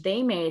challenge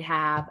they may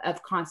have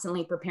of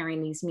constantly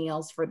preparing these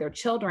meals for their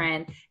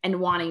children and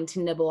wanting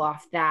to nibble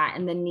off that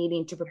and then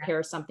needing to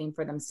prepare something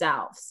for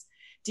themselves.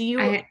 Do you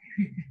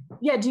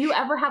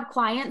ever have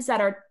clients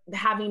that are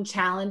having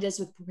challenges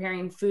with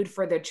preparing food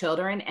for their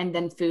children and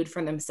then food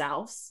for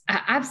themselves?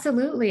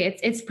 Absolutely.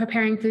 It's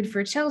preparing food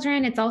for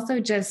children. It's also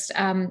just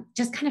kind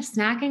of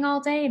snacking all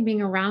day and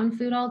being around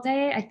food all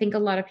day. I think a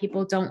lot of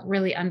people don't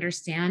really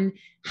understand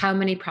how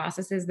many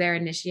processes they're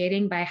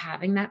initiating by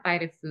having that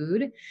bite of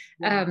food.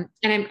 And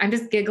I'm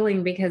just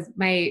giggling because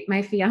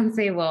my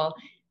fiance will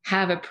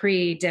have a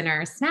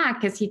pre-dinner snack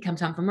because he comes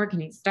home from work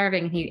and he's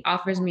starving, and he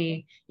offers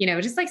me,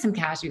 just like some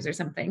cashews or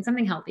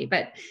something healthy,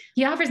 but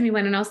he offers me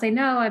one and I'll say,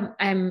 no,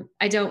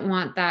 I don't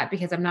want that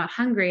because I'm not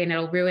hungry and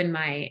it'll ruin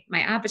my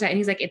appetite. And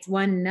he's like, it's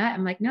one nut.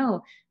 I'm like,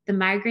 no, the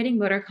migrating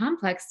motor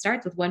complex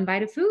starts with one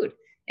bite of food.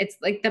 It's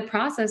like the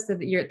process of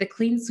the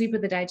clean sweep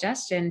of the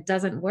digestion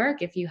doesn't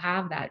work if you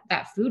have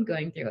that food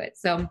going through it.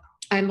 So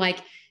I'm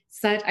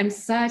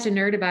such a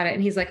nerd about it.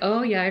 And he's like,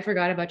 oh yeah, I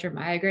forgot about your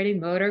migrating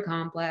motor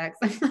complex.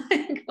 I'm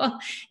like, well,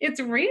 it's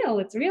real.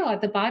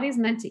 The body's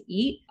meant to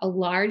eat a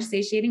large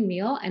satiating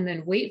meal and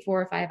then wait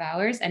 4 or 5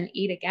 hours and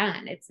eat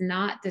again. It's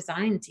not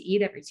designed to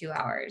eat every 2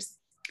 hours.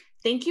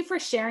 Thank you for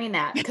sharing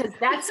that, because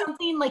that's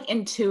something like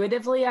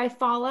intuitively I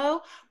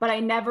follow, but I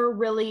never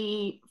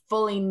really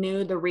fully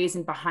knew the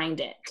reason behind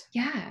it.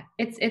 Yeah.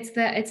 It's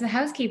the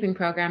housekeeping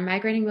program,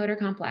 migrating motor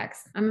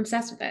complex. I'm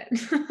obsessed with it.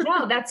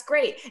 No, that's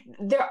great.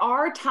 There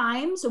are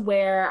times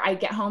where I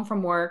get home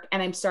from work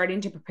and I'm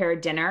starting to prepare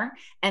dinner,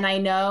 and I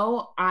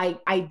know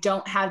I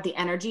don't have the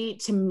energy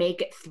to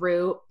make it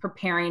through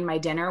preparing my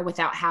dinner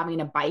without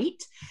having a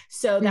bite.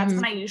 So that's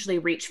when I usually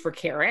reach for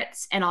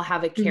carrots, and I'll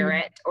have a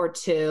carrot or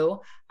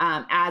two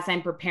as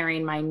I'm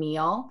preparing my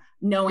meal,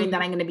 knowing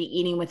that I'm going to be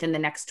eating within the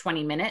next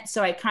 20 minutes.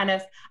 So I kind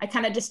of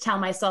just tell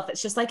myself,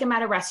 it's just like I'm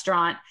at a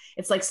restaurant.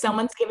 It's like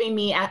someone's giving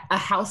me a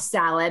house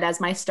salad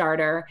as my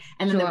starter,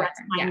 and then the rest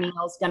of my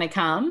meal is going to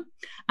come.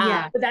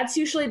 But that's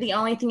usually the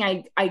only thing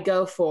I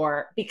go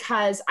for,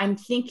 because I'm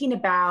thinking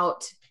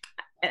about,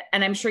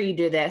 and I'm sure you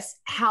do this,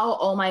 how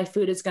all my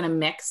food is going to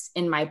mix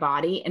in my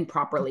body and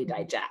properly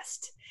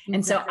digest.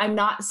 And so I'm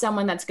not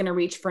someone that's going to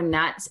reach for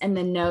nuts and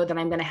then know that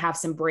I'm going to have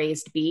some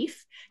braised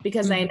beef,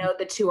 because I know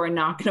the two are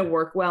not going to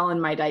work well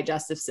in my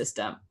digestive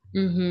system.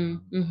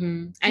 And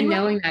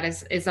knowing that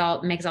is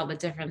all makes all the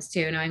difference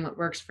too. Knowing what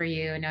works for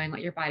you and knowing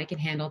what your body can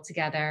handle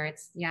together.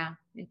 It's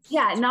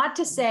not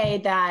to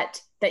say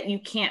that you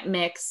can't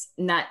mix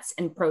nuts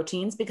and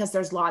proteins, because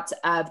there's lots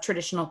of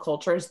traditional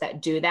cultures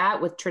that do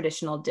that with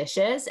traditional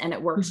dishes, and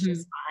it works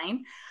just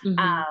fine.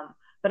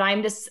 But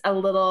I'm just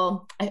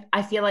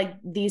I feel like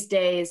these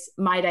days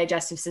my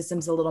digestive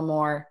system's a little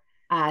more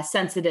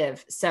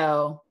sensitive.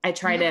 So I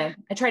try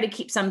to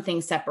keep some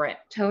things separate.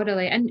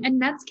 Totally. And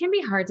nuts can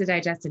be hard to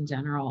digest in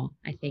general.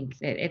 I think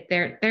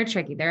they're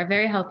tricky. They're a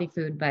very healthy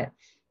food, but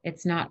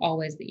it's not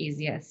always the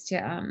easiest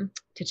to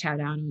chow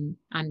down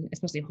on,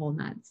 especially whole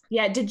nuts.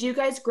 Yeah. Did you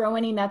guys grow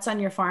any nuts on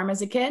your farm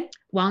as a kid?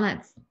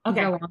 Walnuts.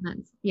 Okay.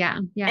 Walnuts. Yeah.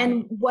 Yeah.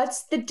 And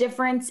what's the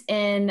difference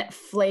in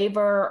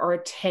flavor or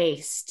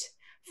taste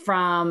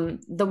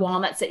from the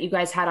walnuts that you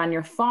guys had on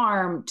your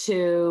farm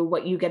to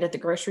what you get at the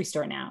grocery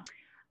store now?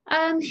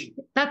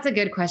 That's a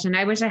good question.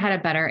 I wish I had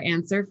a better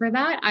answer for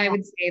that. I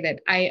would say that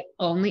I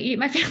only eat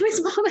my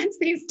family's walnuts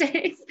these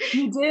days.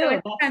 You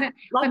do.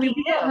 So we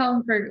go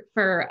home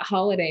for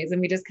holidays and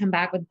we just come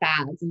back with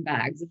bags and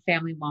bags of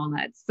family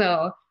walnuts.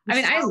 So,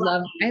 I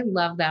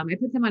love them. I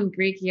put them on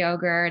Greek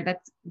yogurt.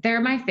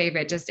 They're my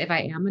favorite. Just if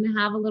I am going to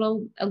have a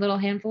little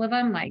handful of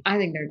them, like, I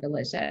think they're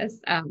delicious.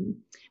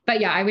 But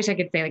yeah, I wish I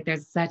could say like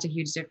there's such a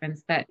huge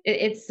difference, but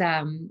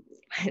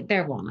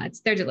they're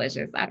walnuts. They're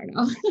delicious. I don't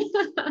know.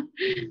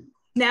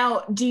 Now,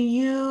 do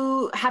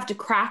you have to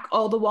crack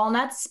all the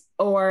walnuts,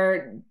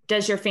 or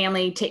does your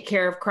family take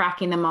care of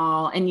cracking them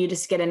all and you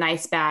just get a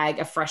nice bag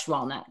of fresh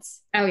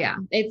walnuts? Oh yeah.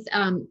 It's,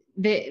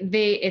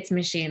 it's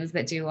machines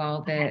that do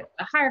all the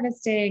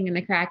harvesting and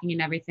the cracking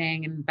and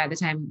everything. And by the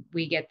time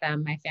we get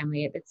them, my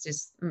family, it's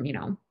just,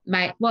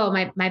 my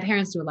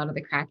parents do a lot of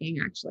the cracking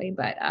actually,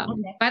 but,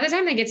 by the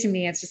time they get to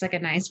me, it's just like a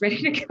nice,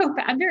 ready to go.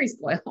 I'm very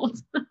spoiled.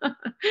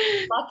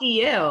 Lucky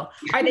you.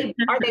 Are they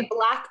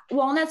black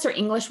walnuts or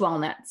English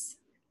walnuts?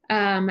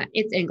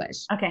 It's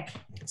English. Okay.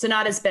 So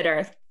not as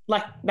bitter.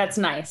 Like, that's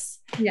nice.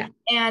 Yeah.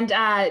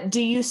 And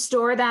do you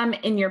store them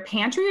in your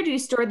pantry, or do you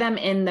store them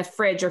in the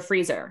fridge or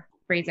freezer?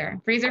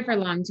 Freezer for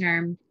long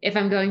term. If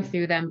I'm going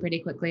through them pretty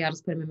quickly, I'll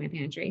just put them in my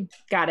pantry.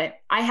 Got it.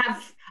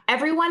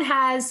 Everyone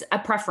has a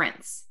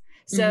preference.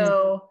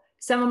 So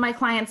some of my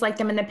clients like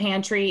them in the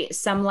pantry.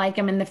 Some like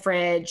them in the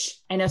fridge.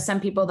 I know some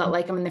people that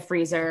like them in the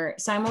freezer.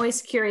 So I'm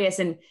always curious,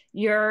 and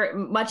you're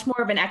much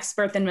more of an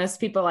expert than most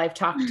people I've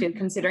talked to,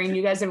 considering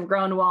you guys have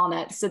grown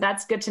walnuts. So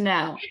that's good to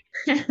know.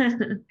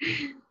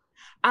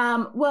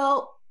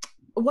 Well,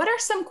 what are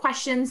some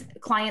questions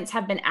clients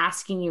have been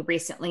asking you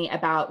recently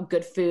about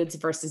good foods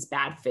versus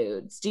bad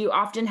foods? Do you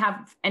often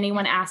have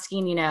anyone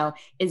asking,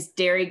 is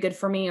dairy good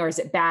for me or is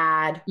it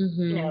bad?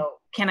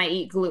 Can I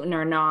eat gluten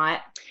or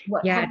not?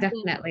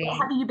 Definitely.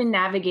 How have you been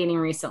navigating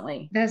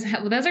recently? Those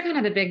are kind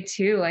of the big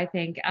two, I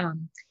think.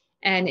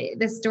 And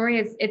the story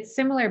it's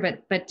similar,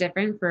 but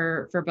different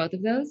for both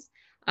of those.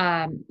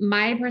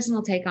 My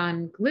personal take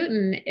on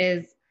gluten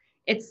is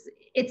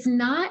it's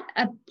not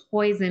a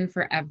poison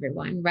for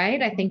everyone,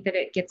 right? I think that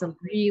it gets a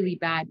really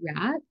bad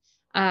rap.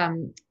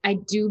 I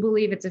do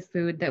believe it's a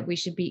food that we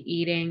should be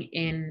eating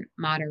in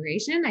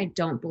moderation. I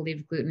don't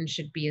believe gluten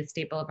should be a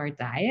staple of our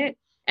diet.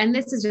 And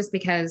this is just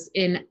because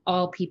in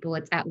all people,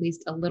 it's at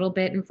least a little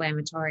bit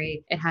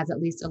inflammatory. It has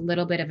at least a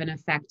little bit of an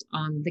effect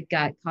on the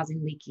gut,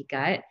 causing leaky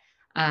gut.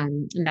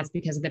 And that's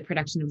because of the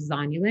production of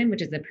zonulin,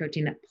 which is the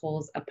protein that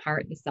pulls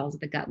apart the cells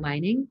of the gut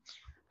lining.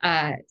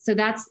 So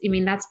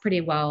that's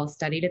pretty well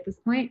studied at this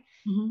point.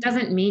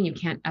 Doesn't mean you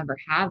can't ever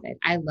have it.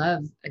 I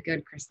love a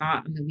good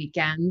croissant on the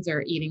weekends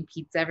or eating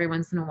pizza every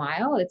once in a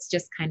while. It's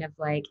just kind of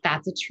like,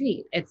 that's a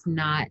treat. It's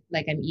not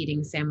like I'm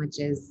eating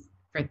sandwiches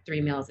for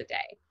 3 meals a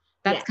day.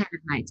 That's kind of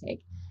my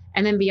take.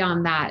 And then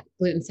beyond that,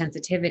 gluten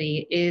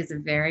sensitivity is a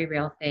very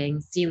real thing.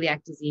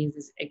 Celiac disease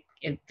is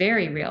a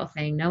very real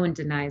thing. No one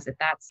denies that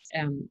that's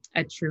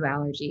a true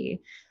allergy.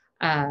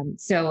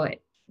 So a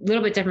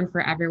little bit different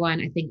for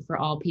everyone. I think for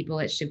all people,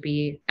 it should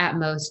be at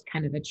most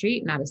kind of a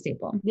treat, not a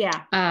staple.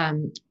 Yeah.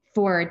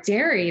 For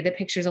dairy, the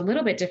picture is a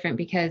little bit different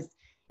because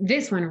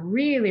this one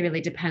really, really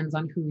depends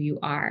on who you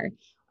are.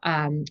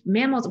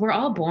 Mammals, we're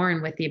all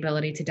born with the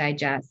ability to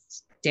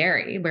digest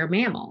dairy. We're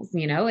mammals,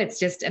 it's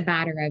just a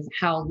matter of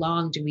how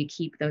long do we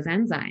keep those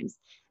enzymes.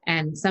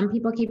 And some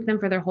people keep them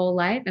for their whole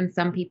life. And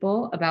some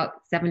people,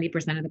 about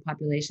 70% of the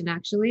population,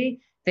 actually,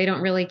 they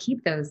don't really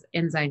keep those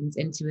enzymes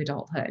into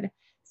adulthood.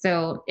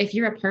 So if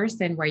you're a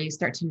person where you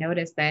start to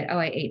notice that, oh,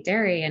 I ate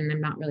dairy and I'm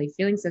not really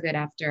feeling so good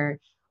after,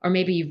 or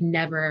maybe you've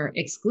never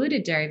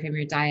excluded dairy from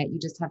your diet, you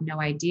just have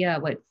no idea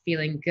what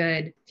feeling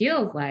good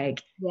feels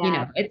like,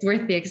 it's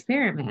worth the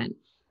experiment.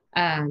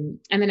 And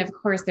then of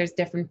course there's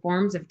different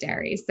forms of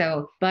dairy.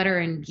 So butter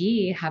and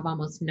ghee have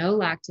almost no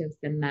lactose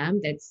in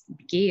them.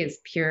 Ghee is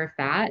pure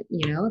fat,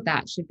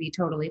 that should be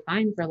totally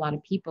fine for a lot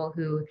of people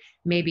who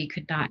maybe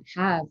could not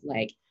have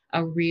like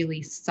a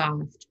really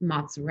soft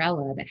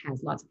mozzarella that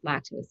has lots of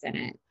lactose in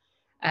it.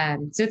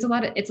 So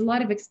it's a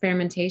lot of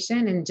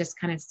experimentation and just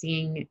kind of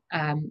seeing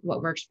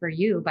what works for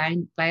you.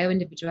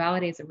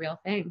 Bioindividuality is a real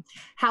thing.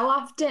 How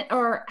often,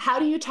 or how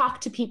do you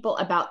talk to people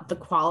about the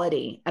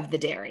quality of the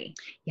dairy?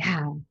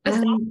 Yeah.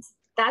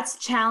 That's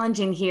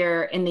challenging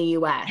here in the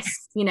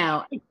US,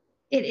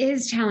 It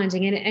is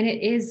challenging, and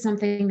it is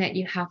something that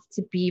you have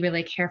to be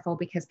really careful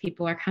because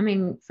people are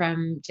coming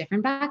from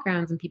different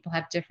backgrounds and people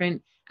have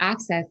different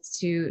access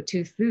to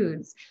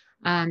foods.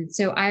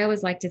 So I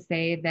always like to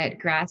say that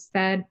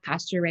grass-fed,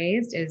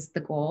 pasture-raised is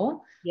the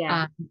goal.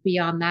 Yeah.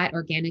 Beyond that,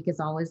 organic is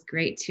always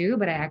great too,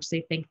 but I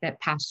actually think that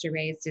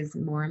pasture-raised is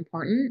more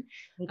important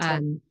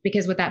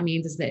because what that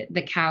means is that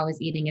the cow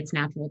is eating its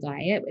natural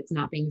diet. It's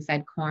not being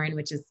fed corn,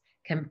 which is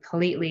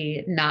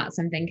completely not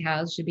something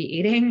cows should be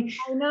eating.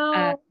 I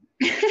know.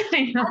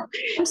 I know.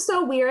 I'm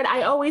so weird.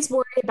 I always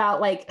worry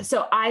about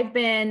so I've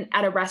been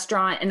at a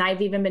restaurant and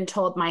I've even been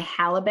told my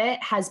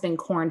halibut has been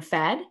corn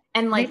fed.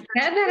 And they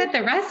said that at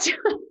the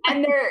restaurant.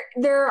 And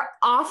they're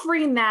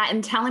offering that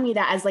and telling me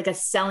that as like a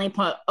selling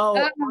point. Oh,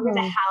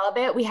 the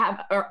halibut we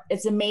have,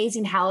 it's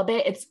amazing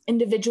halibut. It's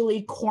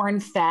individually corn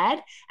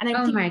fed. And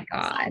I'm thinking, my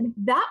God,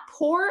 that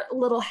poor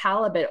little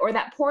halibut or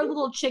that poor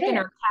little chicken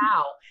or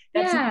cow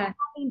that's not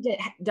having to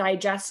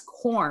digest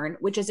corn,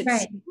 which is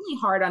extremely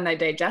hard on the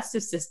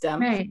digestive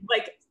system. Right.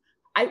 Like,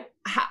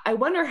 I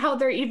wonder how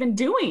they're even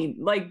doing.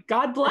 Like,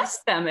 God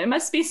bless them. It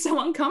must be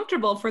so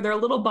uncomfortable for their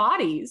little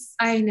bodies.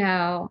 I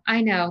know.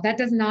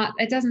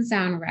 It doesn't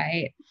sound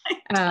right.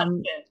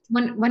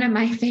 One of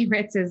my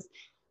favorites is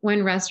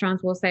when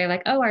restaurants will say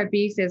like, oh, our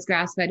beef is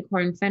grass-fed,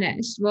 corn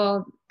finished.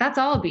 Well, that's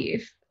all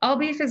beef. All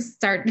beef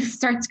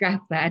starts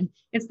grass-fed.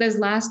 It's those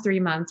last 3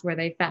 months where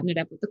they fatten it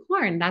up with the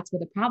corn. That's where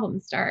the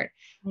problems start.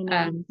 So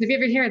if you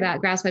ever hear that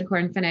grass-fed,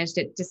 corn finished,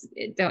 it's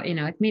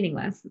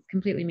meaningless. It's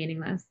completely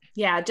meaningless.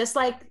 Yeah. Just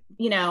like,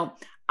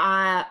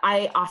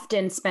 I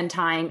often spend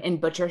time in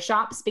butcher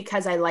shops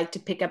because I like to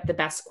pick up the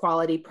best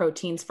quality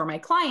proteins for my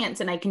clients.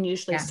 And I can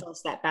usually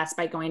source that best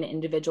by going to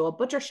individual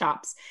butcher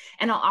shops.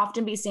 And I'll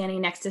often be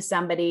standing next to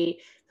somebody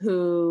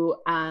who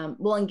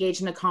will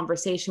engage in a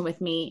conversation with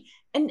me.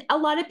 And a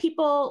lot of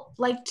people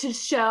like to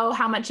show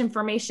how much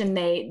information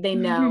they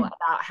know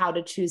about how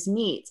to choose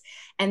meat.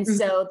 And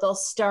so they'll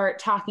start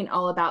talking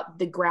all about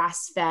the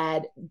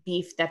grass-fed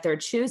beef that they're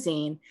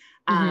choosing.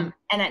 And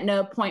at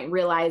no point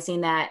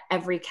realizing that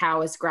every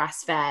cow is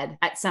grass-fed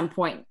at some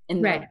point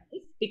in their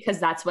life, because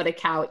that's what a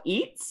cow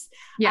eats.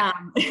 Yeah.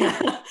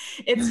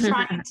 It's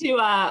trying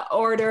to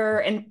order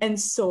and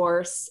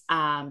source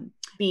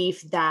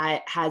beef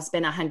that has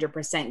been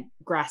 100%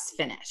 grass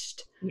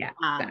finished. Yeah.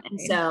 And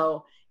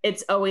so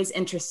it's always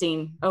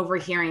interesting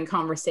overhearing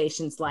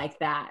conversations like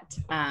that.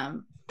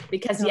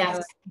 Because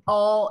yes,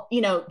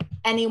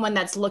 anyone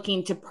that's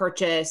looking to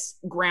purchase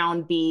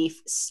ground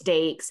beef,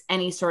 steaks,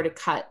 any sort of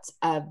cut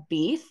of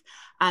beef,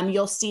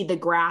 you'll see the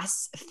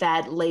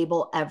grass-fed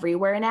label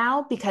everywhere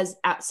now, because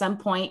at some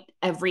point,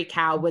 every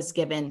cow was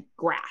given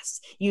grass,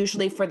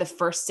 usually for the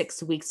first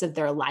 6 weeks of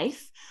their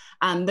life.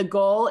 The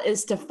goal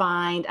is to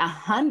find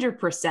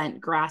 100%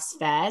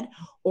 grass-fed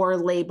or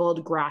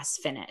labeled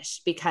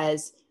grass-finished,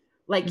 because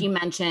like you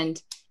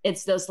mentioned,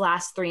 it's those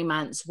last 3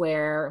 months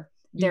where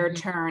they're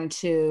turned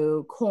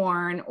to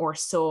corn or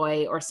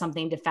soy or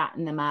something to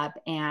fatten them up.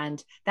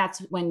 And that's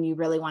when you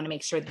really want to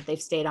make sure that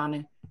they've stayed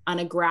on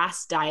a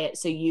grass diet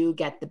so you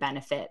get the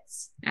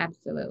benefits.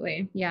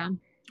 Absolutely. Yeah.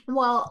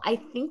 Well, I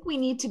think we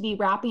need to be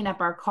wrapping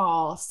up our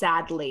call,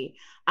 sadly.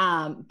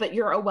 But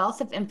you're a wealth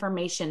of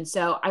information.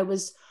 So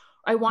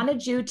I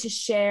wanted you to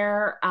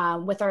share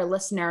with our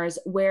listeners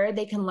where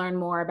they can learn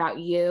more about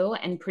you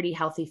and Pretty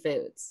Healthy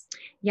Foods.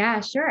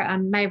 Yeah, sure.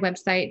 On my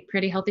website,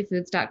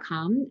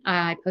 prettyhealthyfoods.com,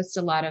 I post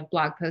a lot of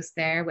blog posts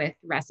there with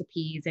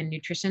recipes and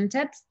nutrition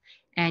tips.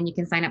 And you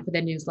can sign up for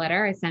the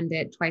newsletter. I send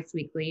it twice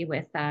weekly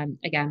with,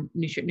 again,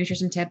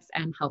 nutrition tips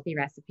and healthy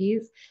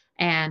recipes.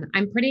 And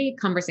I'm pretty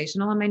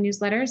conversational on my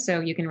newsletter,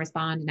 so you can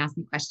respond and ask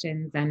me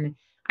questions. And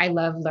I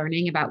love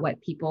learning about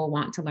what people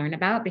want to learn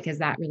about, because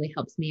that really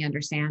helps me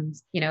understand,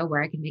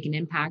 where I can make an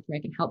impact, where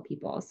I can help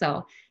people.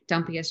 So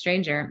don't be a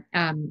stranger.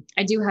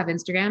 I do have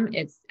Instagram.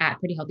 It's at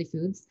Pretty Healthy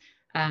Foods.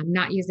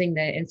 Not using the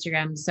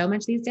Instagram so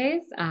much these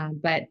days,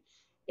 but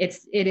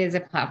it is a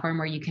platform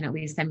where you can at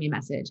least send me a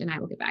message and I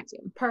will get back to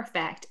you.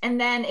 Perfect. And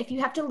then if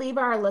you have to leave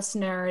our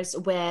listeners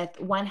with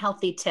one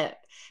healthy tip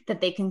that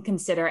they can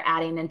consider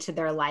adding into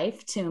their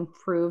life to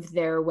improve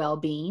their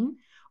well-being,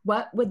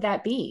 what would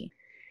that be?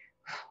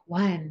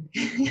 One.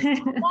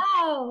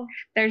 Wow.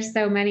 There's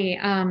so many.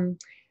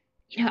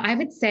 I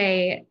would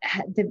say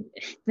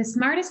the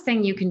smartest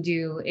thing you can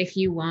do if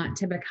you want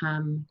to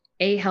become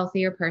a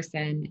healthier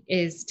person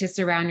is to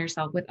surround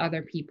yourself with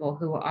other people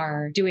who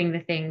are doing the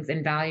things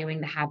and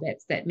valuing the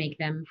habits that make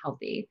them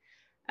healthy.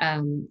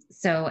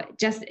 So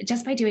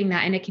just by doing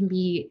that, and it can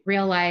be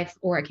real life,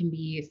 or it can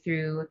be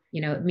through,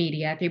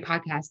 media, through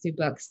podcasts, through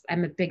books.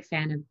 I'm a big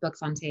fan of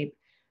books on tape.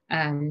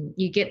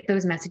 You get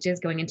those messages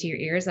going into your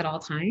ears at all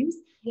times.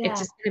 Yeah.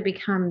 It's just going to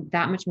become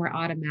that much more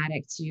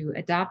automatic to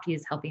adopt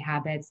these healthy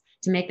habits,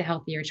 to make the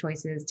healthier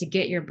choices, to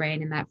get your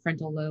brain in that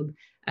frontal lobe,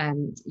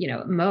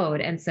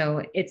 mode. And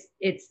so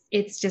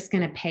it's just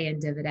going to pay in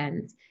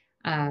dividends.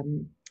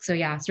 So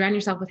yeah, surround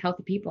yourself with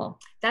healthy people.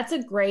 That's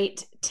a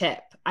great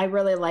tip. I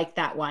really like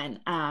that one.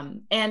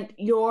 And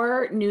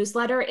your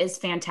newsletter is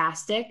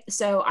fantastic.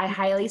 So I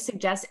highly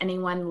suggest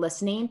anyone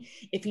listening,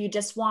 if you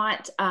just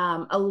want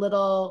a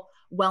little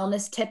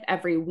wellness tip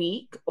every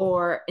week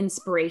or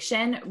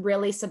inspiration,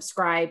 really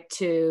subscribe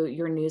to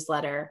your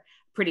newsletter,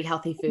 Pretty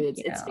Healthy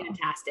Foods. It's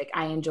fantastic.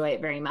 I enjoy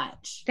it very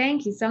much.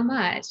 Thank you so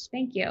much.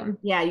 Thank you.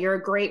 Yeah, you're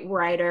a great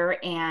writer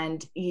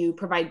and you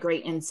provide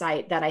great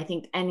insight that I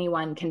think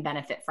anyone can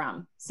benefit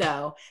from.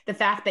 So the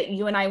fact that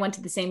you and I went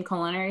to the same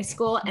culinary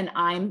school and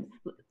I'm,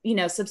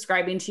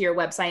 subscribing to your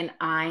website and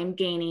I'm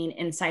gaining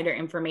insider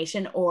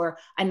information or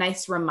a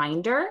nice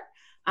reminder,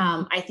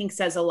 I think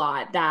says a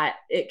lot, that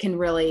it can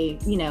really,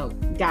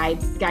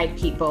 guide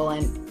people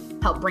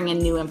and help bring in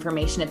new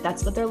information if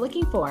that's what they're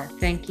looking for.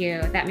 Thank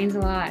you. That means a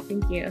lot.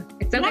 Thank you.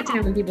 It's so good to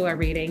know when people are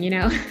reading,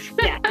 Yeah.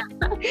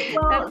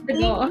 Well, thank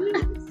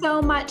you so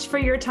much for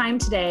your time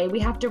today. We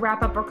have to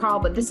wrap up our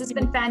call, but this has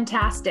been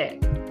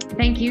fantastic.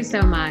 Thank you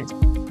so much.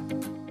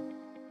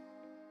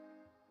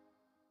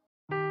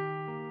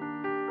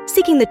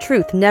 Seeking the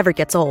truth never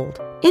gets old.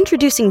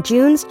 Introducing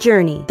June's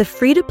Journey, the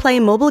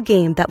free-to-play mobile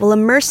game that will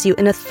immerse you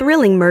in a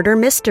thrilling murder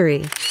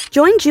mystery.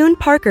 Join June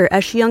Parker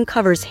as she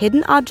uncovers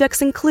hidden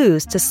objects and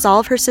clues to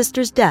solve her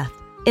sister's death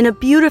in a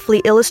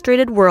beautifully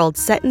illustrated world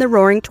set in the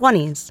Roaring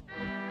 '20s.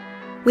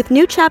 With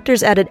new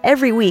chapters added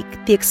every week,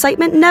 the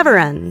excitement never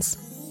ends.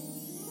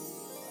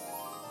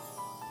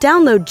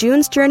 Download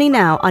June's Journey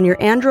now on your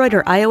Android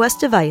or iOS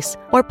device,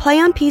 or play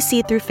on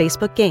PC through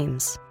Facebook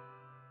Games.